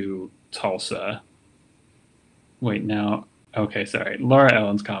Loudon to Tulsa. Wait, now, okay, sorry. Laura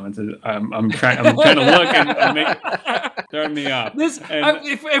Ellen's comments is I'm trying to look and throwing me off.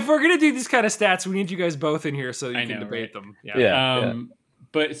 If we're gonna do these kind of stats, we need you guys both in here so you can debate them. Yeah.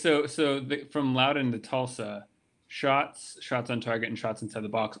 But from Loudon to Tulsa, shots on target and shots inside the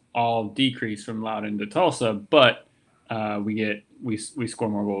box all decrease from Loudon to Tulsa, but we score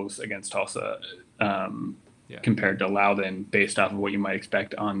more goals against Tulsa compared to Loudon based off of what you might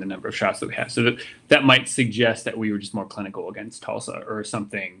expect on the number of shots that we have. So that might suggest that we were just more clinical against Tulsa or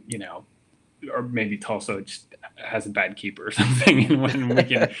something, you know, or maybe Tulsa just has a bad keeper or something, and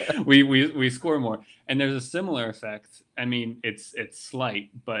when we score more. And there's a similar effect. I mean, it's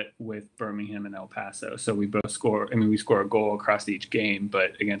slight, but with Birmingham and El Paso. So we both score. I mean, we score a goal across each game,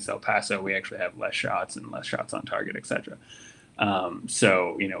 but against El Paso, we actually have less shots and less shots on target, etc.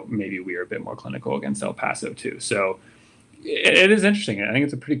 So, you know, maybe we are a bit more clinical against El Paso too. So it is interesting. I think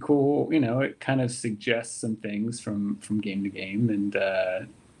it's a pretty cool, you know, it kind of suggests some things from game to game, and I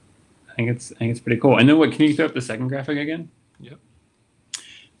think it's pretty cool. And then can you throw up the second graphic again? Yep.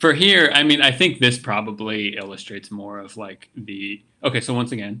 For here, I mean, I think this probably illustrates more of like so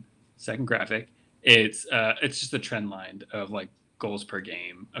once again, second graphic, it's just a trend line of like goals per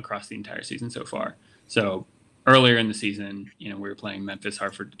game across the entire season so far. So earlier in the season, you know, we were playing Memphis,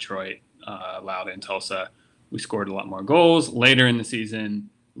 Hartford, Detroit, Loudoun, Tulsa. We scored a lot more goals. Later in the season,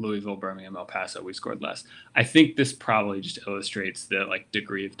 Louisville, Birmingham, El Paso, we scored less. I think this probably just illustrates the like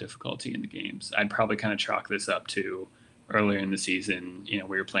degree of difficulty in the games. I'd probably kind of chalk this up to earlier in the season, you know,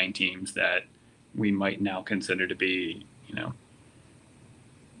 we were playing teams that we might now consider to be, you know,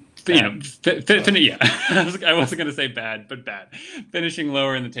 yeah. I wasn't going to say bad, but bad. Finishing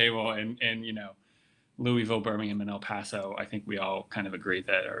lower in the table, and you know, Louisville, Birmingham, and El Paso, I think we all kind of agree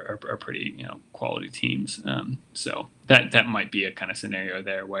that are pretty, you know, quality teams. So that might be a kind of scenario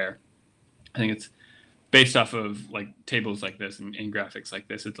there where I think it's based off of like tables like this and graphics like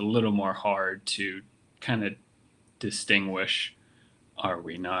this. It's a little more hard to kind of distinguish: are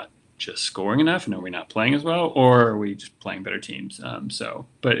we not just scoring enough, and are we not playing as well, or are we just playing better teams?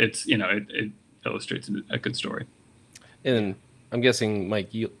 But it's, you know, it illustrates a good story. And I'm guessing, Mike,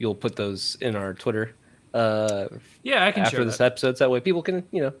 you'll put those in our Twitter. I can after share this that. episode, so that way people can,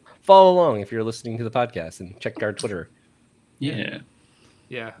 you know, follow along if you're listening to the podcast and check our Twitter. Yeah,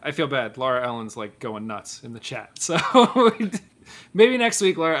 I feel bad. Laura Ellen's like going nuts in the chat. So maybe next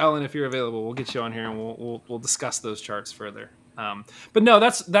week, Laura Ellen, if you're available, we'll get you on here and we'll discuss those charts further. But no,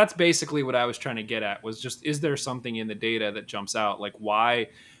 that's basically what I was trying to get at, was just, is there something in the data that jumps out? Like why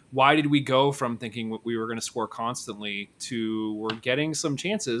did we go from thinking we were going to score constantly to we're getting some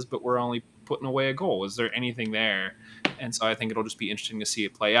chances, but we're only putting away a goal? Is there anything there? And so I think it'll just be interesting to see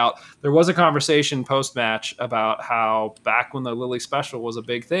it play out. There was a conversation post-match about how back when the Lily Special was a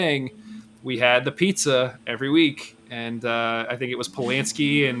big thing, we had the pizza every week. And I think it was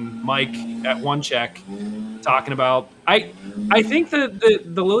Polanski and Mike at One Check talking about, I think the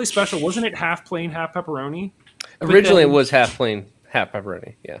Lily Special, wasn't it half plain, half pepperoni? Originally, it was half plain, half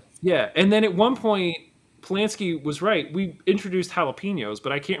pepperoni. Yeah. Yeah. And then at one point, Polanski was right. We introduced jalapenos,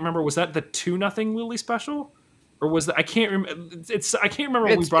 but I can't remember. Was that the 2-0 Lily Special? Or was that, I can't remember. I can't remember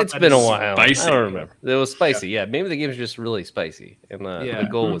when we brought that. It's been a while. Spicy. I don't remember. It was spicy. Yeah. Maybe the game was just really spicy, and the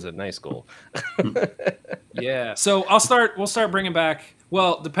goal was a nice goal. Yeah. So we'll start bringing back.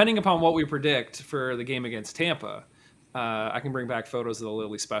 Well, depending upon what we predict for the game against Tampa, I can bring back photos of the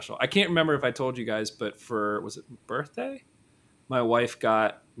Lily Special. I can't remember if I told you guys, but was it birthday? My wife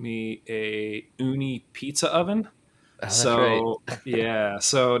got me a Uni pizza oven. Oh, that's right. Yeah.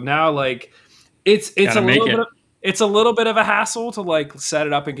 So now, like, it's a little bit of a hassle to like set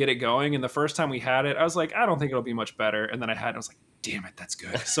it up and get it going. And the first time we had it, I was like, I don't think it'll be much better. And then I had it, I was like, damn it, that's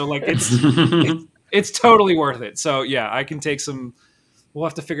good. So like it's totally worth it. So yeah, I can take some. We'll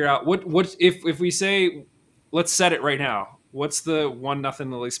have to figure out what if we say, let's set it right now. What's the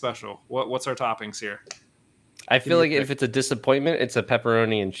 1-0 Lily Special? What's our toppings here? I feel like if it's a disappointment, it's a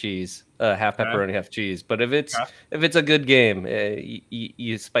pepperoni and cheese, half pepperoni, half cheese. But if it's a good game,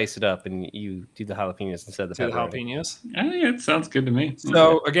 you spice it up and you do the jalapenos instead of the pepperoni. The jalapenos. I think it sounds good to me.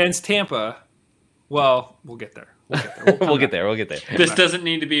 So against Tampa, well, we'll get there. We'll get there. This doesn't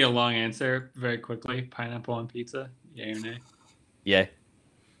need to be a long answer. Very quickly, pineapple on pizza, yay or nay? Yeah.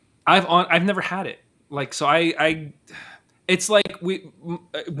 I've never had it. Like, so it's like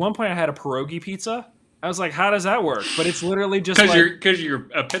at one point I had a pierogi pizza. I was like, how does that work? But it's literally just because you're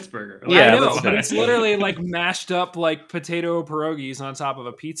a Pittsburgher. Yeah, I know, that's but why. it's literally like mashed up like potato pierogies on top of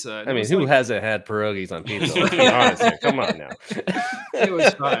a pizza. And I it mean, was who like, hasn't had pierogies on pizza? Let's be honest here. Come on now. It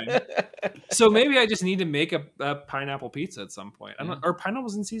was fine. So maybe I just need to make a pineapple pizza at some point. I don't. Are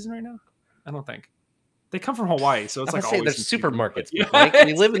pineapples in season right now? I don't think. They come from Hawaii, so it's I'm like saying always there's in season. supermarkets, Yeah, Mike.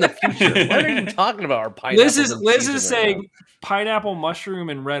 We live in the future. What are you talking about? Our pineapples Liz is saying pineapple, mushroom,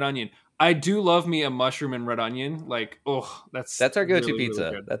 and red onion. I do love me a mushroom and red onion. Like, oh, that's our go-to really,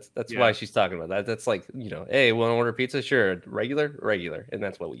 pizza. really good. That's why she's talking about that. That's like, hey, want to order pizza? Sure, regular, and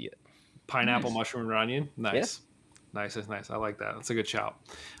that's what we get. Pineapple, mushroom, and red onion. Nice, nice. I like that. That's a good shout.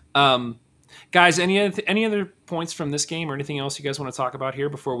 Guys, any other points from this game or anything else you guys want to talk about here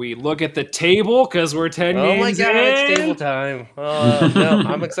before we look at the table? Because we're 10 games in. Oh my god, it's table time. No,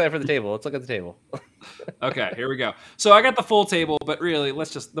 I'm excited for the table. Let's look at the table. Okay, here we go. So I got the full table, but really,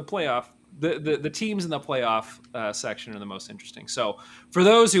 let's just the playoff. The teams in the playoff section are the most interesting. So for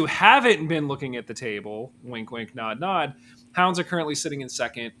those who haven't been looking at the table, wink, wink, nod, nod. Hounds are currently sitting in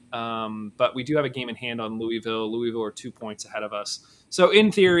second, but we do have a game in hand on Louisville. Louisville are 2 points ahead of us. So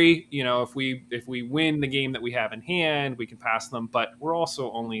in theory, if we win the game that we have in hand, we can pass them. But we're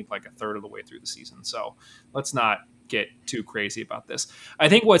also only like a third of the way through the season, so let's not get too crazy about this. I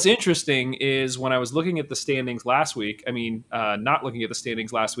think what's interesting is when I was looking at the standings last week. Not looking at the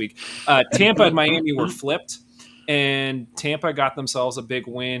standings last week. Tampa and Miami were flipped. And Tampa got themselves a big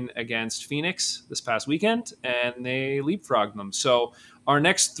win against Phoenix this past weekend, and they leapfrogged them. So our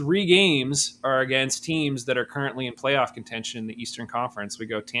next 3 games are against teams that are currently in playoff contention in the Eastern Conference. We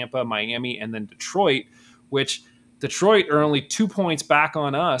go Tampa, Miami, and then Detroit, which Detroit are only 2 points back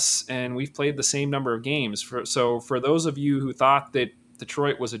on us, and we've played the same number of games. So for those of you who thought that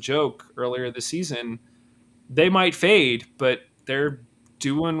Detroit was a joke earlier this season, they might fade, but they're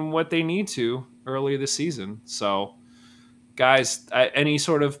doing what they need to early this season. So, guys, any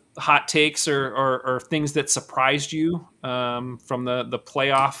sort of hot takes or things that surprised you from the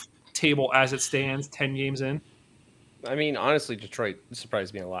playoff table as it stands 10 games in? I mean, honestly, Detroit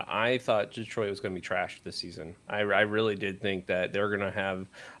surprised me a lot. I thought Detroit was going to be trashed this season. I really did think that they're going to have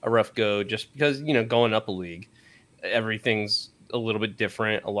a rough go just because, going up a league, everything's a little bit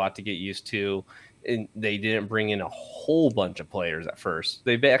different, a lot to get used to. And they didn't bring in a whole bunch of players at first.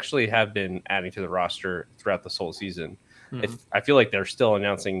 They actually have been adding to the roster throughout this whole season. Mm-hmm. I feel like they're still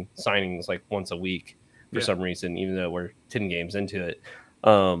announcing signings like once a week for some reason, even though we're 10 games into it.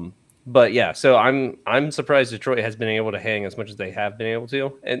 But yeah, so I'm surprised Detroit has been able to hang as much as they have been able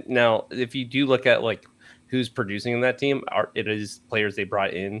to. And now, if you do look at like who's producing in that team, it is players they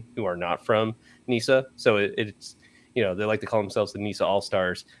brought in who are not from NISA. So it's they like to call themselves the NISA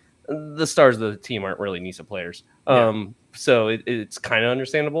All-Stars. The stars of the team aren't really NISA players. So it's kind of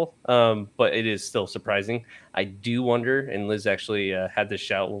understandable, but it is still surprising. I do wonder, and Liz actually had this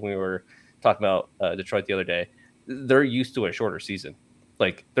shout when we were talking about Detroit the other day, they're used to a shorter season.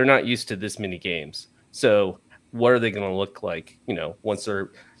 Like, they're not used to this many games. So what are they going to look like, once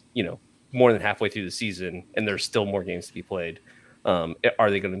they're, more than halfway through the season and there's still more games to be played? Are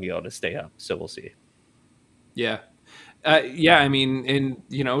they going to be able to stay up? So we'll see. Yeah. I mean, and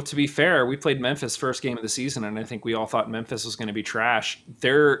to be fair, we played Memphis first game of the season, and I think we all thought Memphis was going to be trash.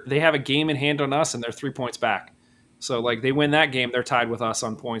 They have a game in hand on us, and they're 3 points back. So, like, they win that game, they're tied with us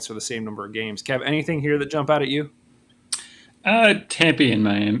on points for the same number of games. Kev, anything here that jump out at you? Tampa and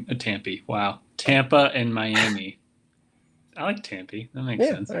Miami. Wow, Tampa and Miami. I like Tampa. That makes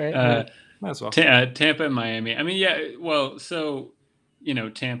sense. All right. Might as well. Tampa and Miami. I mean, yeah. Well, so.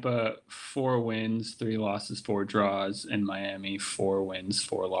 Tampa 4 wins, 3 losses, 4 draws, and Miami 4 wins,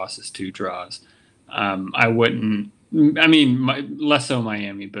 4 losses, 2 draws. Less so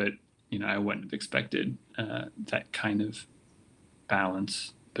Miami, but I wouldn't have expected that kind of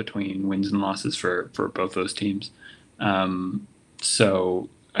balance between wins and losses for both those teams. So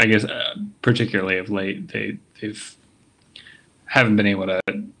I guess particularly of late, they've haven't been able to,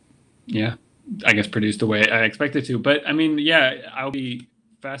 I guess produce the way I expected to. But I mean, I'll be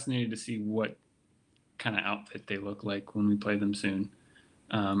fascinated to see what kind of outfit they look like when we play them soon.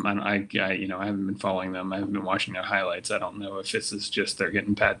 I haven't been following them. I haven't been watching their highlights. I don't know if this is just they're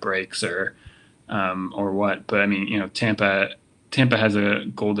getting bad breaks or what. But I mean, Tampa has a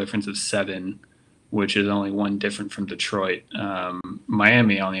goal difference of 7, which is only 1 different from Detroit.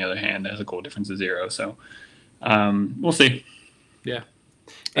 Miami, on the other hand, has a goal difference of 0. So we'll see. Yeah.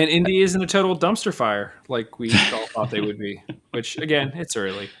 And Indy isn't a total dumpster fire like we all thought they would be, which, again, it's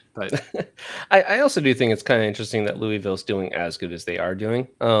early. But I also do think it's kind of interesting that Louisville's doing as good as they are doing.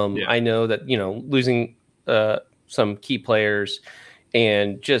 Yeah. I know that, losing some key players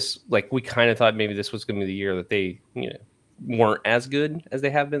and just like we kind of thought maybe this was going to be the year that they, weren't as good as they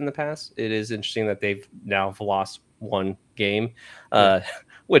have been in the past. It is interesting that they've now lost one game,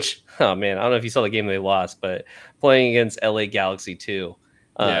 which, oh man, I don't know if you saw the game they lost, but playing against LA Galaxy 2,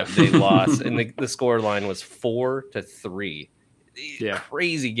 they lost, and the score line was 4-3. Yeah.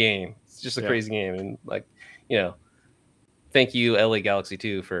 Crazy game. It's just a crazy game, and thank you LA Galaxy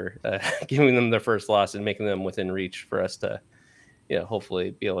 2 for giving them their first loss and making them within reach for us to,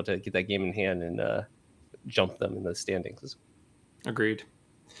 hopefully be able to get that game in hand and jump them in the standings. Agreed.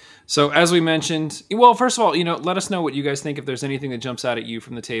 So as we mentioned, well, first of all, let us know what you guys think. If there's anything that jumps out at you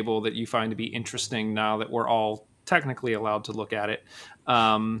from the table that you find to be interesting now that we're all technically allowed to look at it,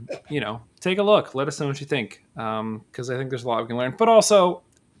 take a look. Let us know what you think, because I think there's a lot we can learn. But also,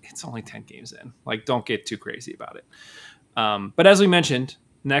 it's only 10 games in. Like, don't get too crazy about it. But as we mentioned,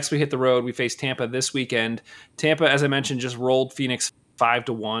 next we hit the road. We face Tampa this weekend. Tampa, as I mentioned, just rolled Phoenix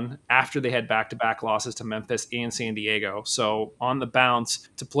 5-1 after they had back-to-back losses to Memphis and San Diego. So on the bounce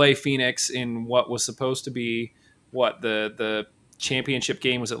to play Phoenix in what was supposed to be the championship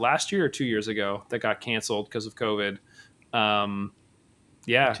game, was it last year or 2 years ago, that got canceled because of COVID?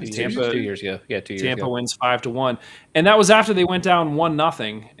 Yeah, 2 years ago. Yeah, 2 years Tampa ago. wins 5-1, and that was after they went down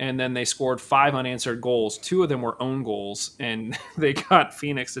 1-0, and then they scored 5 unanswered goals. 2 of them were own goals, and they got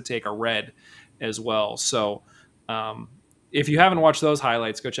Phoenix to take a red as well. So, if you haven't watched those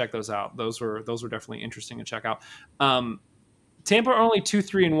highlights, go check those out. Those were definitely interesting to check out. Tampa are only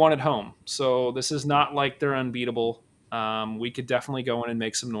 2-3-1 at home, so this is not like they're unbeatable. We could definitely go in and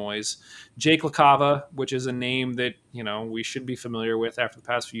make some noise. Jake LaCava, which is a name that we should be familiar with after the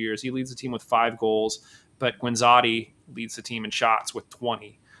past few years, he leads the team with 5 goals, but Guinzotti leads the team in shots with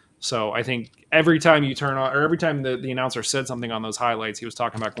 20. So I think every time you turn on, or every time the announcer said something on those highlights, he was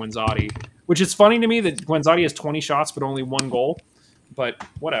talking about Guinzotti, which is funny to me that Guinzotti has 20 shots but only 1 goal. But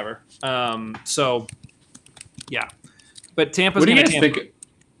whatever. So yeah. But Tampa's going to Tampa.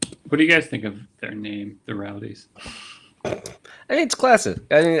 What do you guys think of their name, the Rowdies? I mean, it's classic.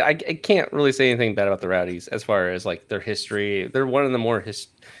 I mean, I can't really say anything bad about the Rowdies as far as like their history. They're one of the more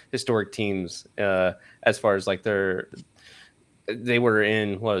historic teams as far as like they were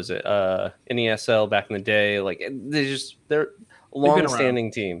in, what was it, NESL back in the day. Like they're a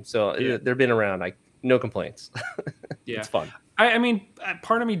long-standing team, so they've been around. Like no complaints. Yeah, it's fun. I mean,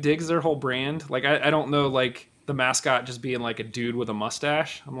 part of me digs their whole brand. Like I don't know, like the mascot just being like a dude with a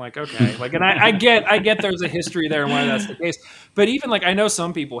mustache. I'm like, okay, like, and I get there's a history there and why that's the case. But even like I know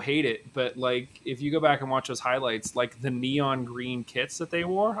some people hate it, but like if you go back and watch those highlights, like the neon green kits that they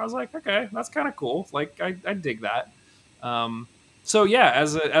wore, I was like, okay, that's kind of cool. Like I dig that. So yeah,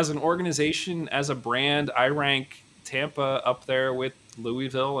 as an organization, as a brand, I rank Tampa up there with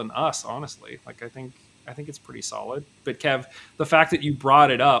Louisville and us. Honestly, like I think it's pretty solid. But Kev, the fact that you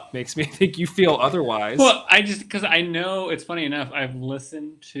brought it up makes me think you feel otherwise. Well, because I know it's funny enough. I've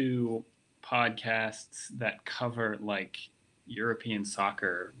listened to podcasts that cover like European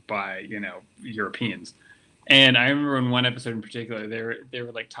soccer by Europeans. And I remember in one episode in particular, they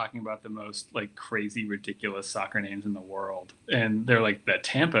were like talking about the most like crazy, ridiculous soccer names in the world, and they're like the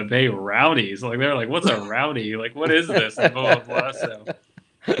Tampa Bay Rowdies. Like they're like, what's a rowdy? Like what is this? And blah blah blah. So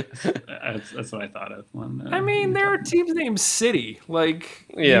that's what I thought of. I mean, there are teams named City, like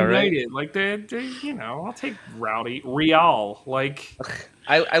United, right? Like they I'll take Rowdy, Real. Like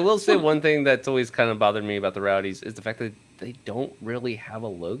I will say one thing that's always kind of bothered me about the Rowdies is the fact that they don't really have a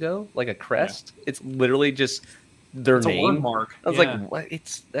logo, like a crest. Yeah. It's literally just their name. A word mark. I was like, what?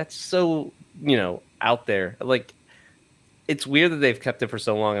 That's so out there. Like, it's weird that they've kept it for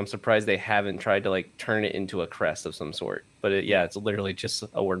so long. I'm surprised they haven't tried to like turn it into a crest of some sort. But it's literally just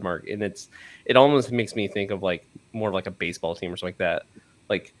a word mark, and it almost makes me think of like more like a baseball team or something like that.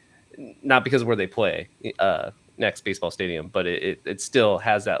 Like, not because of where they play, next baseball stadium, but it still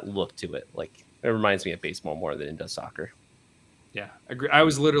has that look to it. Like it reminds me of baseball more than it does soccer. Yeah, agree. I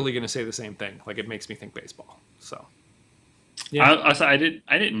was literally going to say the same thing. Like it makes me think baseball. So, yeah. I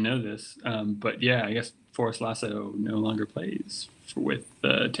didn't know this, but yeah, I guess Forrest Lasso no longer plays with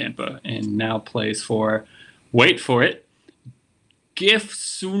Tampa and now plays for, wait for it, GIF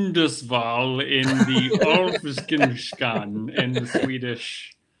Sundsvall in the Allsvenskan in the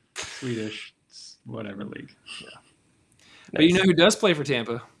Swedish whatever league. Yeah. But you know who does play for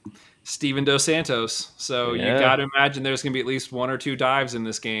Tampa? Steven Dos Santos. So you got to imagine there's going to be at least 1 or 2 dives in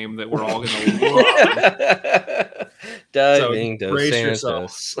this game that we're all going to love. Diving So Dos brace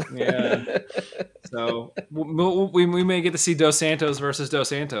Santos. yourself. Yeah. So we may get to see Dos Santos versus Dos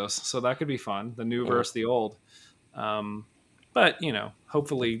Santos. So that could be fun. The new versus the old. But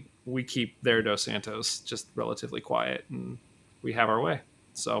hopefully we keep their Dos Santos just relatively quiet and we have our way.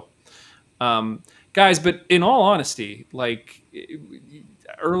 So, guys, but in all honesty, like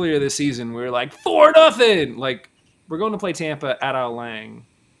earlier this season, we were like 4-0. Like we're going to play Tampa at Al Lang.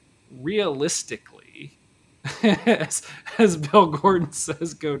 Realistically, as Bill Gordon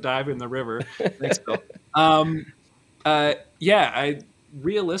says, go dive in the river. Thanks, Bill.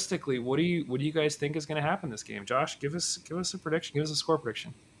 Realistically, what do you guys think is going to happen this game? Josh, give us a prediction. Give us a score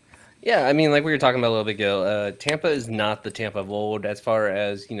prediction. Yeah, I mean, like we were talking about a little bit ago, Tampa is not the Tampa of old as far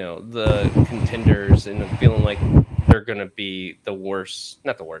as, the contenders and feeling like they're going to be the worst,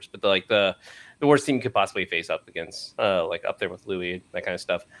 not the worst, but the worst team you could possibly face up against, like up there with Louis, that kind of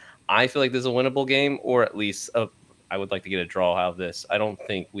stuff. I feel like this is a winnable game, or at least I would like to get a draw out of this. I don't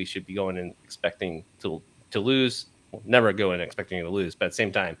think we should be going in expecting to lose. Well, never go in expecting to lose, but at the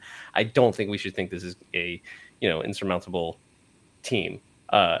same time, I don't think we should think this is a, insurmountable team.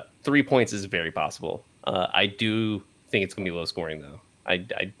 3 points is very possible. I do think it's going to be low scoring, though.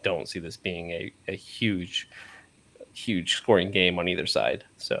 I don't see this being a huge scoring game on either side.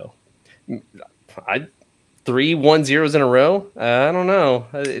 So, 3-1-0s in a row. I don't know.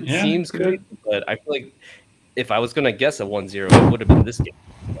 It seems good, but I feel like if I was going to guess a 1-0, it would have been this game.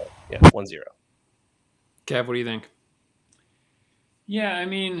 So, yeah, 1-0. Kev, what do you think? Yeah, I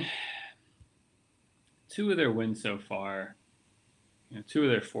mean, 2 of their wins so far. 2 of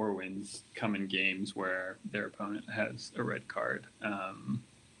their 4 wins come in games where their opponent has a red card.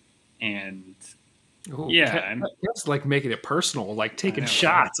 And ooh, it's like making it personal, like taking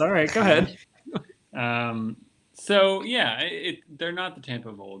shots. Right? All right, go ahead. So yeah, they're not the Tampa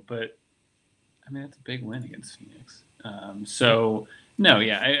of old, but I mean it's a big win against Phoenix. So no,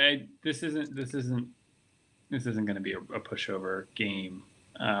 yeah, this isn't going to be a pushover game.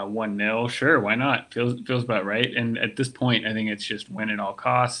 1-0, sure, why not? Feels about right. And at this point, I think it's just win at all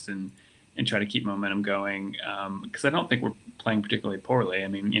costs and try to keep momentum going. Because I don't think we're playing particularly poorly. I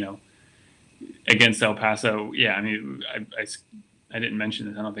mean, against El Paso, yeah. I mean, I didn't mention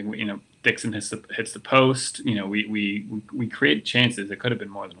this. I don't think Dixon hits the post. We create chances. It could have been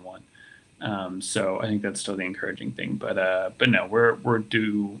more than one. So I think that's still the encouraging thing. But no, we're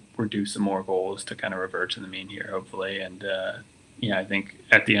due some more goals to kind of revert to the mean here, hopefully. And yeah, I think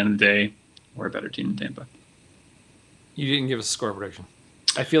at the end of the day, we're a better team than Tampa. You didn't give us a score prediction.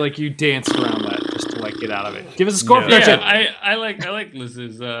 I feel like you danced around that just to get out of it. Give us a score prediction. Yeah, I like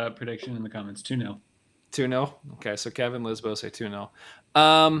Liz's prediction in the comments. 2-0. 2-0. Okay, so Kevin, Liz both say 2-0.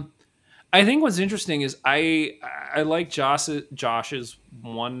 I think what's interesting is I like Josh's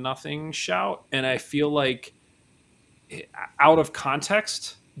 1-0 shout, and I feel like out of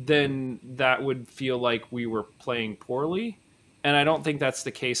context, then that would feel like we were playing poorly. And I don't think that's the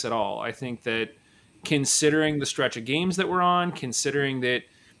case at all. I think that considering the stretch of games that we're on, considering that,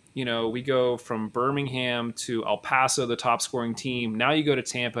 we go from Birmingham to El Paso, the top scoring team. Now you go to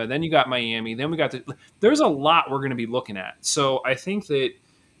Tampa, then you got Miami, then we got there's a lot we're going to be looking at. So I think that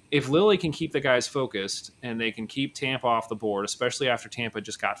if Lilley can keep the guys focused and they can keep Tampa off the board, especially after Tampa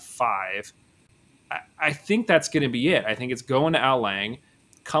just got 5, I think that's going to be it. I think it's going to Al Lang,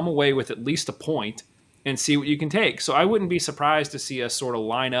 come away with at least a point, and see what you can take. So I wouldn't be surprised to see us sort of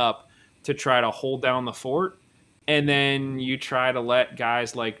line up to try to hold down the fort. And then you try to let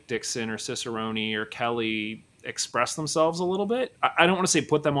guys like Dixon or Cicerone or Kelly express themselves a little bit. I don't want to say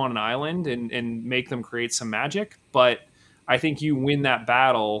put them on an island and make them create some magic, but I think you win that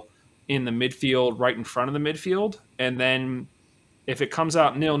battle in the midfield, right in front of the midfield. And then if it comes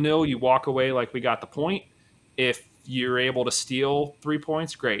out 0-0, you walk away like we got the point. If you're able to steal 3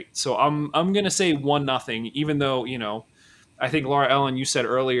 points, great. So I'm going to say 1-0, even though, I think Laura Ellen, you said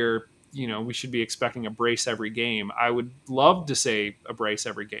earlier, we should be expecting a brace every game. I would love to say a brace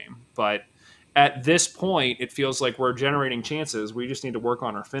every game, but at this point, it feels like we're generating chances. We just need to work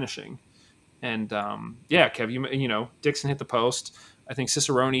on our finishing. And Kev, Dixon hit the post. I think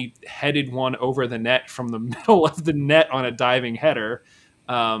Cicerone headed one over the net from the middle of the net on a diving header.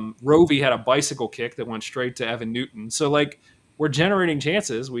 Rovey had a bicycle kick that went straight to Evan Newton. So we're generating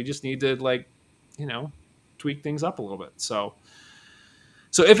chances. We just need to tweak things up a little bit. So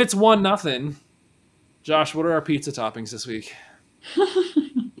if it's 1-0, Josh, what are our pizza toppings this week?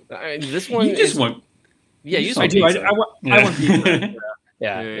 This one you just want. Yeah, you just want pizza. I want pizza.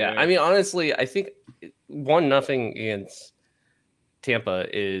 Yeah. I mean, honestly, I think 1-0 against Tampa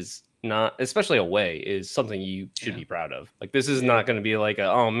is not especially away, is something you should Yeah. be proud of. Like this is not going to be like,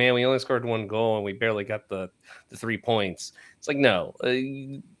 oh man, we only scored 1 goal and we barely got the 3 points. It's like no,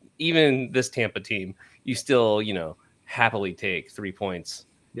 even this Tampa team, you still happily take 3 points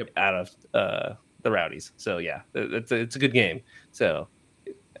out of the Rowdies. So yeah, it's a good game. So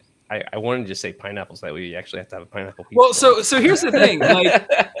I wanted to just say pineapples that way. You actually have to have a pineapple pizza. Well, so here's the thing. Like,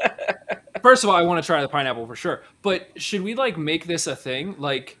 first of all, I want to try the pineapple for sure. But should we like make this a thing?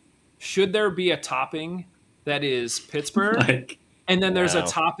 Like, should there be a topping that is Pittsburgh, and then there's a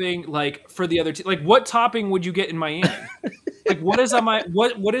topping like for the other team? Like, what topping would you get in Miami? Like, what is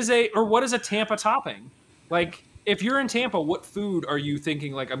a Tampa topping? Like, if you're in Tampa, what food are you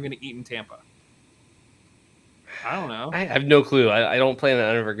thinking like I'm going to eat in Tampa? I don't know. I have no clue. I don't plan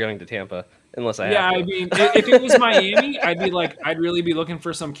on ever going to Tampa unless I have to. I mean, if it was Miami, I'd really be looking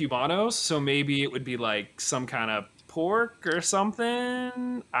for some Cubanos. So maybe it would be like some kind of pork or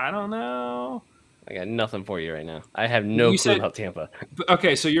something. I don't know. I got nothing for you right now. I have no clue about Tampa.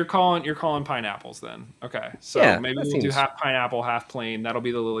 Okay, so you're calling pineapples then. Okay, so maybe we'll do half pineapple, half plain. That'll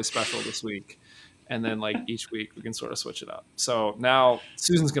be the Lily special this week. And then like each week we can sort of switch it up. So now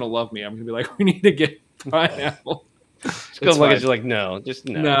Susan's going to love me. I'm going to be like, we need to get pineapple. Just look at you like, no, just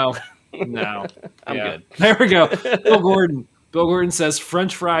no. No. I'm good. There we go. Bill Gordon says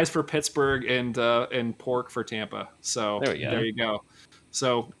French fries for Pittsburgh and pork for Tampa. So there you go.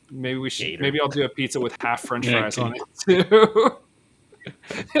 So maybe I'll do a pizza with half French fries on it too.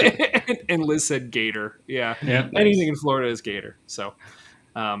 And Liz said gator. Yeah. Anything in Florida is gator. So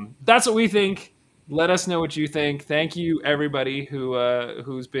that's what we think. Let us know what you think. Thank you, everybody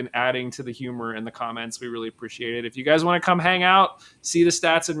who's been adding to the humor in the comments. We really appreciate it. If you guys want to come hang out, see the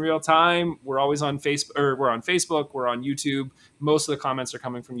stats in real time, we're always on Facebook. We're on Facebook. We're on YouTube. Most of the comments are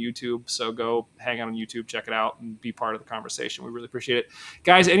coming from YouTube, so go hang out on YouTube, check it out, and be part of the conversation. We really appreciate it,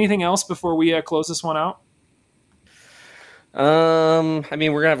 guys. Anything else before we close this one out? I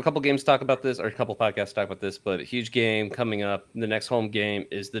mean, we're gonna have a couple games to talk about this, or a couple podcasts to talk about this, but a huge game coming up. The next home game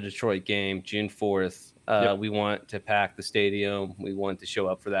is the Detroit game, June 4th. We want to pack the stadium. We want to show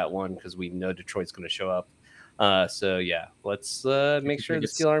up for that one because we know Detroit's going to show up. So yeah, let's make sure the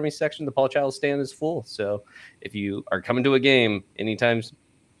Steel Army section, the Paul Childs stand, is full. So if you are coming to a game, anytime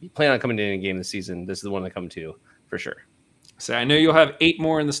you plan on coming to any game this season, this is the one to come to for sure. So I know you'll have 8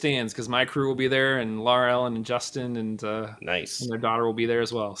 more in the stands because my crew will be there, and Laura Ellen and Justin and nice, and their daughter will be there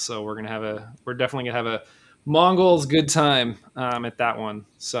as well. So we're definitely gonna have a Mongols good time at that one.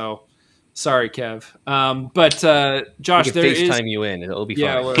 So sorry, Kev, but Josh, there is FaceTime you in. It'll be fine.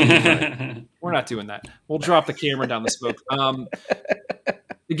 Yeah, we're not doing that. We'll drop the camera down the spoke.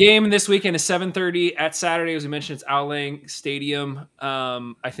 The game this weekend is 7:30 at Saturday, as we mentioned. It's Al Lang Stadium.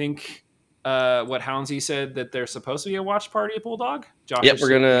 I think. What Hounsey said that there's supposed to be a watch party at Bulldog. Josh, we're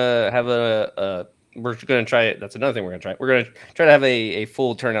gonna have we're gonna try it. That's another thing we're gonna try. We're gonna try to have a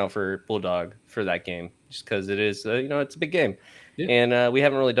full turnout for Bulldog for that game, just because it is it's a big game, and we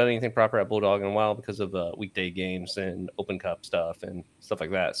haven't really done anything proper at Bulldog in a while because of weekday games and Open Cup stuff and stuff like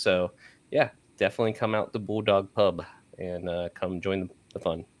that. So yeah, definitely come out to Bulldog Pub and come join the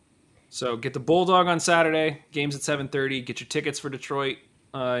fun. So get the Bulldog on Saturday. Games at 7:30. Get your tickets for Detroit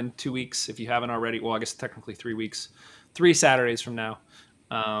in 2 weeks if you haven't already. Well, I guess technically 3 weeks. 3 Saturdays from now.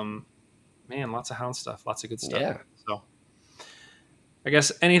 Man, lots of Hound stuff. Lots of good stuff. Yeah. So I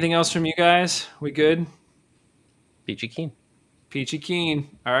guess anything else from you guys? We good? Peachy Keen.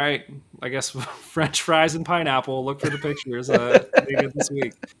 All right. I guess French fries and pineapple. Look for the pictures this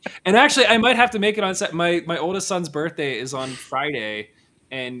week. And actually, I might have to make it on set. My oldest son's birthday is on Friday.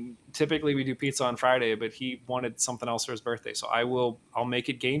 And typically we do pizza on Friday, but he wanted something else for his birthday. So I'll make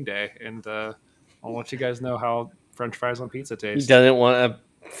it game day, and I'll let you guys know how French fries on pizza taste. He doesn't want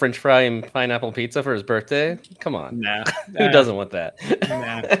a French fry and pineapple pizza for his birthday? Come on. Nah. Who doesn't want that?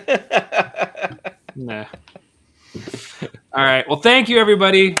 Nah. All right. Well, thank you,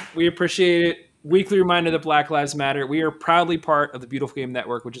 everybody. We appreciate it. Weekly reminder that Black Lives Matter. We are proudly part of the Beautiful Game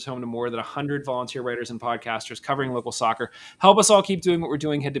Network, which is home to more than 100 volunteer writers and podcasters covering local soccer. Help us all keep doing what we're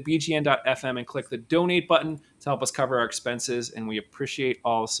doing. Head to bgn.fm and click the donate button to help us cover our expenses, and we appreciate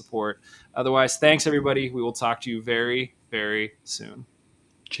all the support. Otherwise, thanks, everybody. We will talk to you very, very soon.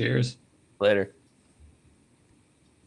 Cheers. Later.